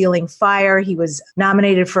wrote Stealing Fire. He was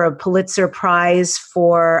nominated for a Pulitzer Prize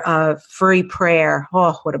for Furry Prayer.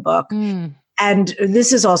 Oh, what a book. And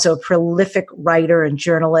this is also a prolific writer and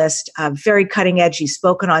journalist, very cutting edge. He's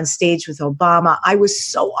spoken on stage with Obama. I was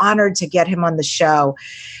so honored to get him on the show.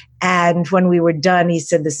 And when we were done, he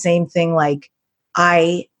said the same thing, like,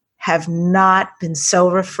 I have not been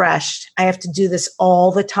so refreshed. I have to do this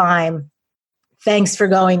all the time. Thanks for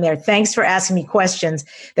going there. Thanks for asking me questions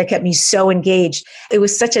that kept me so engaged. It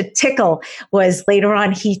was such a tickle. Was later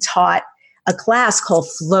on, he taught a class called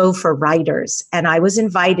Flow for Writers. And I was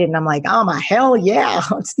invited, and I'm like, oh my hell yeah,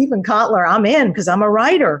 Steven Kotler, I'm in because I'm a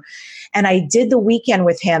writer. And I did the weekend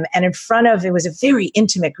with him. And in front of, it was a very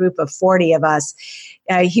intimate group of 40 of us.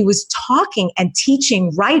 He was talking and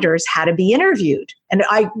teaching writers how to be interviewed. And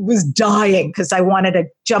I was dying because I wanted to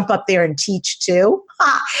jump up there and teach too.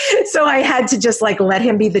 So I had to just let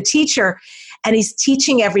him be the teacher. And he's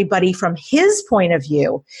teaching everybody from his point of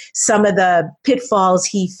view, some of the pitfalls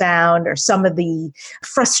he found or some of the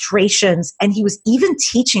frustrations. And he was even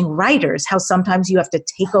teaching writers how sometimes you have to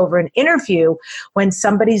take over an interview when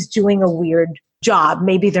somebody's doing a weird job.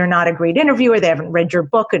 Maybe they're not a great interviewer. They haven't read your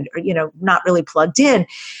book and, not really plugged in.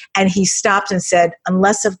 And he stopped and said,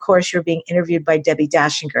 unless, of course, you're being interviewed by Debbie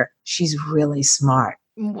Dashinger. She's really smart.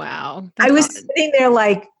 Wow. I was sitting there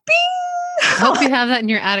like, bing. I hope you have that in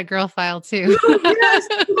your Attagirl file too. Yes,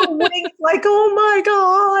 like, oh my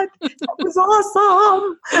God, that was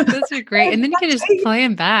awesome. Those are great. And then you can just play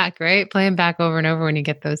them back, right? Play them back over and over when you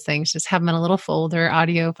get those things. Just have them in a little folder,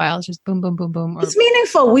 audio files, just boom, boom, boom, boom. It's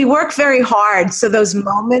meaningful. We work very hard. So those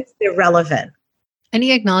moments, they're relevant.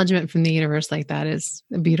 Any acknowledgement from the universe like that is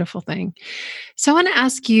a beautiful thing. So I want to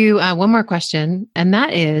ask you one more question. And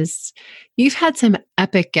that is, you've had some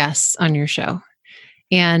epic guests on your show.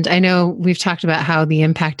 And I know we've talked about how the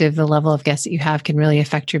impact of the level of guests that you have can really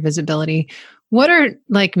affect your visibility. What are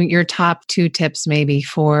your top 2 tips maybe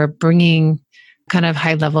for bringing kind of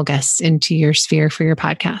high level guests into your sphere for your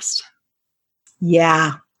podcast?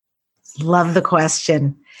 Yeah. Love the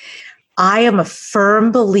question. I am a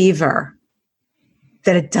firm believer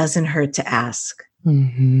that it doesn't hurt to ask.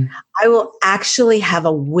 Mm-hmm. I will actually have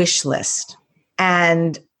a wish list.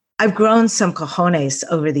 And I've grown some cojones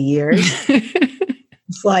over the years.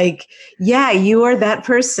 It's like, yeah, you are that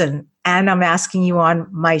person, and I'm asking you on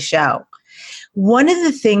my show. One of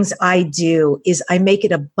the things I do is I make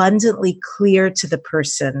it abundantly clear to the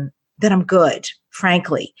person that I'm good,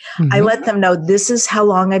 frankly. Mm-hmm. I let them know this is how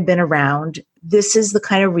long I've been around. This is the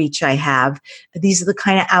kind of reach I have. These are the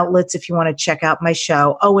kind of outlets if you want to check out my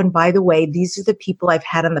show. Oh, and by the way, these are the people I've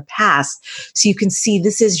had in the past. So you can see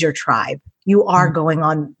this is your tribe. You are going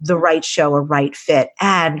on the right show, a right fit,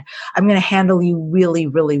 and I'm going to handle you really,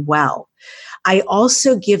 really well. I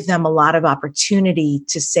also give them a lot of opportunity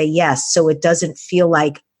to say yes, so it doesn't feel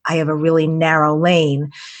like I have a really narrow lane.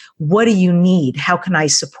 What do you need? How can I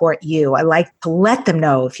support you? I like to let them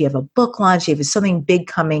know if you have a book launch, if you have something big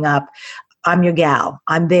coming up, I'm your gal.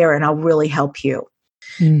 I'm there and I'll really help you.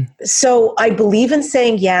 So I believe in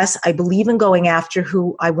saying yes. I believe in going after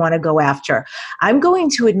who I want to go after. I'm going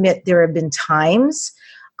to admit there have been times,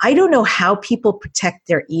 I don't know how people protect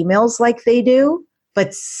their emails like they do,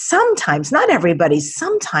 but sometimes, not everybody,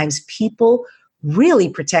 sometimes people really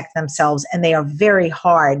protect themselves and they are very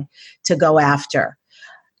hard to go after.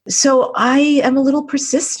 So I am a little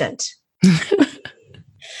persistent.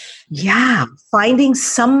 Yeah, finding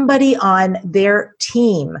somebody on their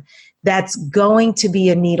team that's going to be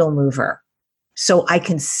a needle mover so I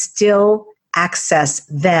can still access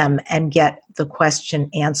them and get the question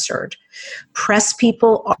answered. Press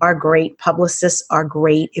people are great. Publicists are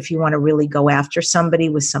great if you want to really go after somebody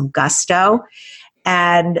with some gusto.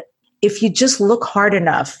 And if you just look hard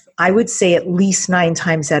enough, I would say at least 9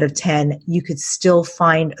 times out of 10, you could still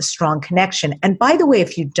find a strong connection. And by the way,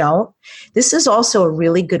 if you don't, this is also a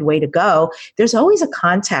really good way to go. There's always a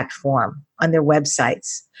contact form on their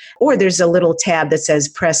websites, or there's a little tab that says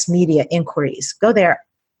press media inquiries. Go there.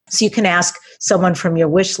 So you can ask someone from your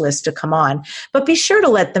wish list to come on, but be sure to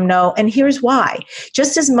let them know. And here's why.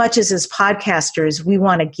 Just as much as podcasters, we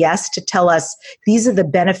want a guest to tell us these are the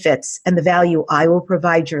benefits and the value I will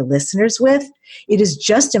provide your listeners with. It is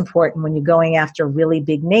just important when you're going after a really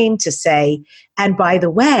big name to say, and by the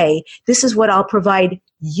way, this is what I'll provide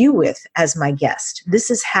you with as my guest.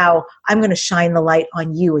 This is how I'm going to shine the light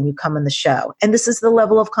on you when you come on the show. And this is the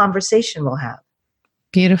level of conversation we'll have.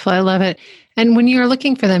 Beautiful. I love it. And when you're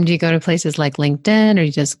looking for them, do you go to places like LinkedIn, or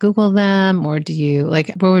you just Google them, or do you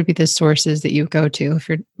what would be the sources that you go to if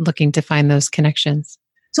you're looking to find those connections?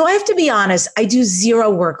 So I have to be honest, I do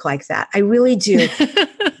zero work like that. I really do.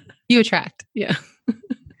 You attract. Yeah.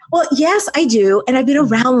 Well, yes, I do. And I've been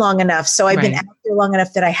around long enough. So I've been out there long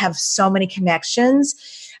enough that I have so many connections.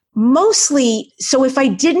 Mostly, so if I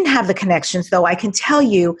didn't have the connections, though, I can tell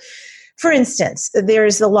you, for instance,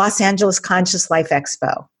 there's the Los Angeles Conscious Life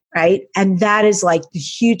Expo, right? And that is like the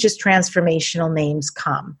hugest transformational names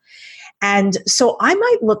come. And so I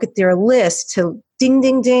might look at their list to ding,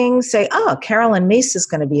 ding, ding, say, oh, Carolyn Myss is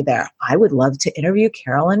going to be there. I would love to interview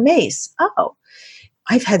Carolyn Myss. Oh,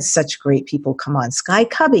 I've had such great people come on. Sky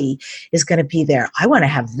Cubby is going to be there. I want to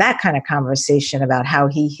have that kind of conversation about how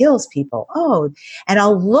he heals people. Oh, and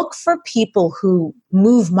I'll look for people who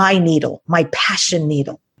move my needle, my passion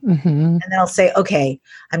needle. Mm-hmm. And then I'll say, okay,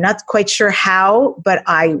 I'm not quite sure how, but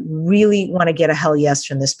I really want to get a hell yes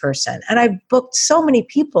from this person. And I've booked so many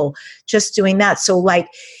people just doing that. So like,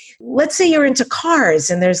 let's say you're into cars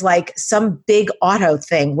and there's like some big auto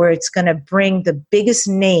thing where it's going to bring the biggest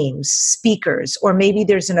names, speakers, or maybe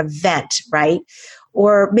there's an event, right?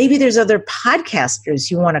 Or maybe there's other podcasters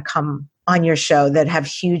you want to come on your show that have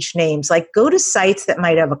huge names. Like, go to sites that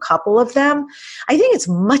might have a couple of them. I think it's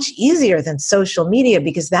much easier than social media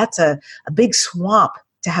because that's a big swamp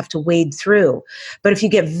to have to wade through. But if you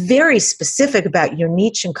get very specific about your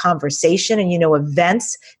niche and conversation and,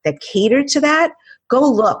 events that cater to that, go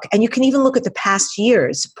look. And you can even look at the past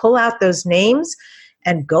years, pull out those names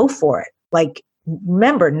and go for it. Like,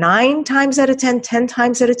 remember, 9 times out of 10, 10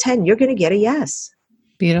 times out of 10, you're going to get a yes.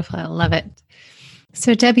 Beautiful. I love it.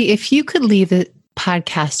 So Debbie, if you could leave the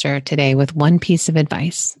podcaster today with one piece of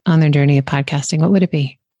advice on their journey of podcasting, what would it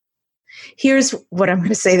be? Here's what I'm going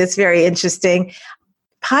to say that's very interesting.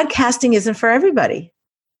 Podcasting isn't for everybody.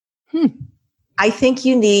 I think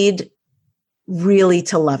you need really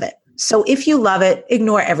to love it. So if you love it,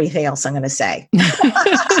 ignore everything else I'm going to say.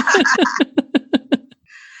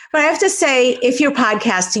 But I have to say, if you're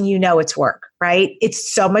podcasting, it's work, right?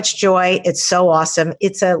 It's so much joy. It's so awesome.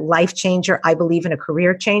 It's a life changer. I believe in a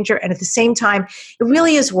career changer. And at the same time, it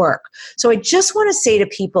really is work. So I just want to say to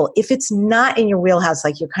people, if it's not in your wheelhouse,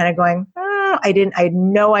 like you're kind of going, I had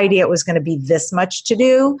no idea it was going to be this much to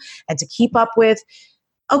do and to keep up with.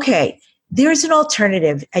 Okay, there's an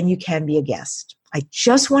alternative and you can be a guest. I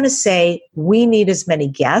just want to say we need as many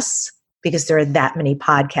guests because there are that many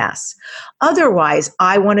podcasts. Otherwise,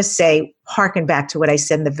 I want to say, harken back to what I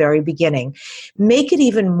said in the very beginning, make it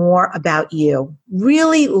even more about you.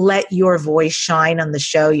 Really let your voice shine on the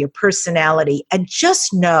show, your personality, and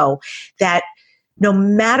just know that no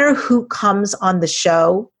matter who comes on the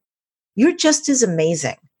show, you're just as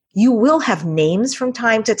amazing. You will have names from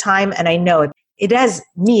time to time, and I know it has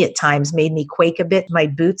me at times made me quake a bit, my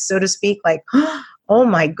boots, so to speak, like, oh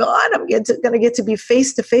my God, I'm going to get to be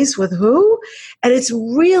face to face with who? And it's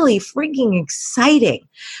really freaking exciting.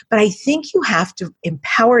 But I think you have to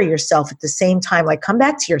empower yourself at the same time, like come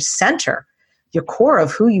back to your center, your core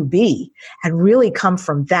of who you be, and really come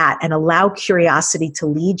from that and allow curiosity to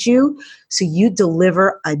lead you so you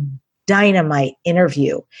deliver a dynamite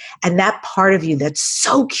interview. And that part of you that's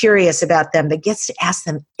so curious about them, that gets to ask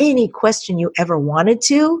them any question you ever wanted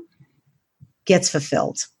to, gets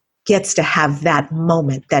fulfilled. Gets to have that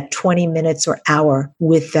moment, that 20 minutes or hour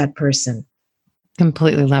with that person.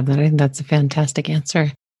 Completely love that. I think that's a fantastic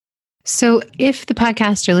answer. So if the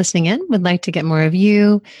podcaster listening in would like to get more of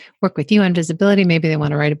you, work with you on visibility, maybe they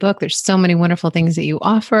want to write a book, there's so many wonderful things that you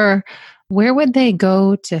offer, where would they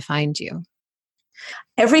go to find you?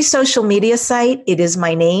 Every social media site, it is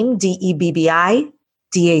my name, DEBBI,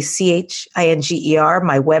 DACHINGER,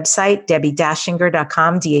 my website,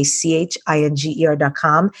 debbiedashinger.com,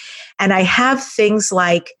 DACHINGER.com. And I have things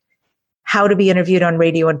like how to be interviewed on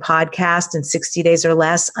radio and podcast in 60 days or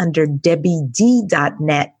less under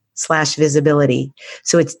debbied.net/visibility.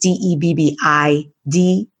 So it's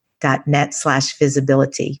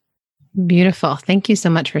DEBBID.net/visibility. Beautiful. Thank you so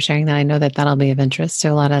much for sharing that. I know that that'll be of interest to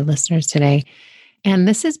a lot of listeners today. And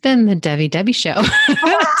this has been the Debbie Debbie Show.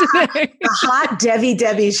 The hot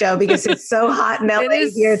Debbie show, because it's so hot in LA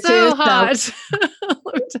here too. Hot. So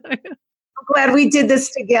I'm glad we did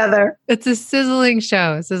this together. It's a sizzling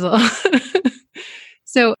show. Sizzle.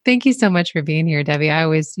 So thank you so much for being here, Debbie.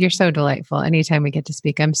 You're so delightful. Anytime we get to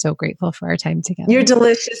speak, I'm so grateful for our time together. You're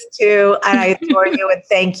delicious too. And I adore you. And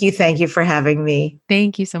thank you for having me.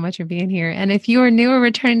 Thank you so much for being here. And if you are new or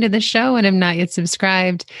returning to the show and have not yet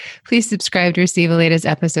subscribed, please subscribe to receive the latest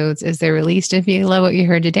episodes as they're released. If you love what you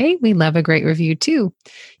heard today, we love a great review too.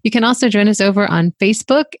 You can also join us over on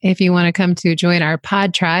Facebook if you want to come to join our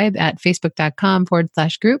pod tribe at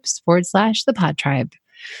facebook.com/groups/the pod tribe.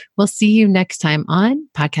 We'll see you next time on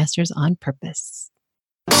Podcasters on Purpose.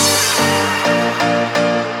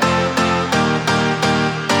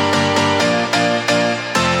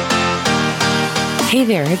 Hey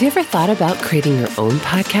there, have you ever thought about creating your own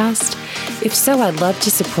podcast? If so, I'd love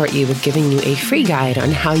to support you with giving you a free guide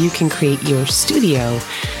on how you can create your studio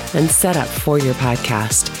and setup for your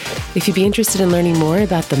podcast. If you'd be interested in learning more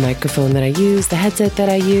about the microphone that I use, the headset that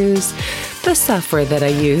I use, the software that I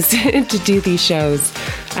use to do these shows,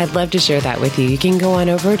 I'd love to share that with you. You can go on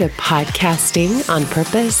over to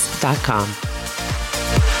podcastingonpurpose.com.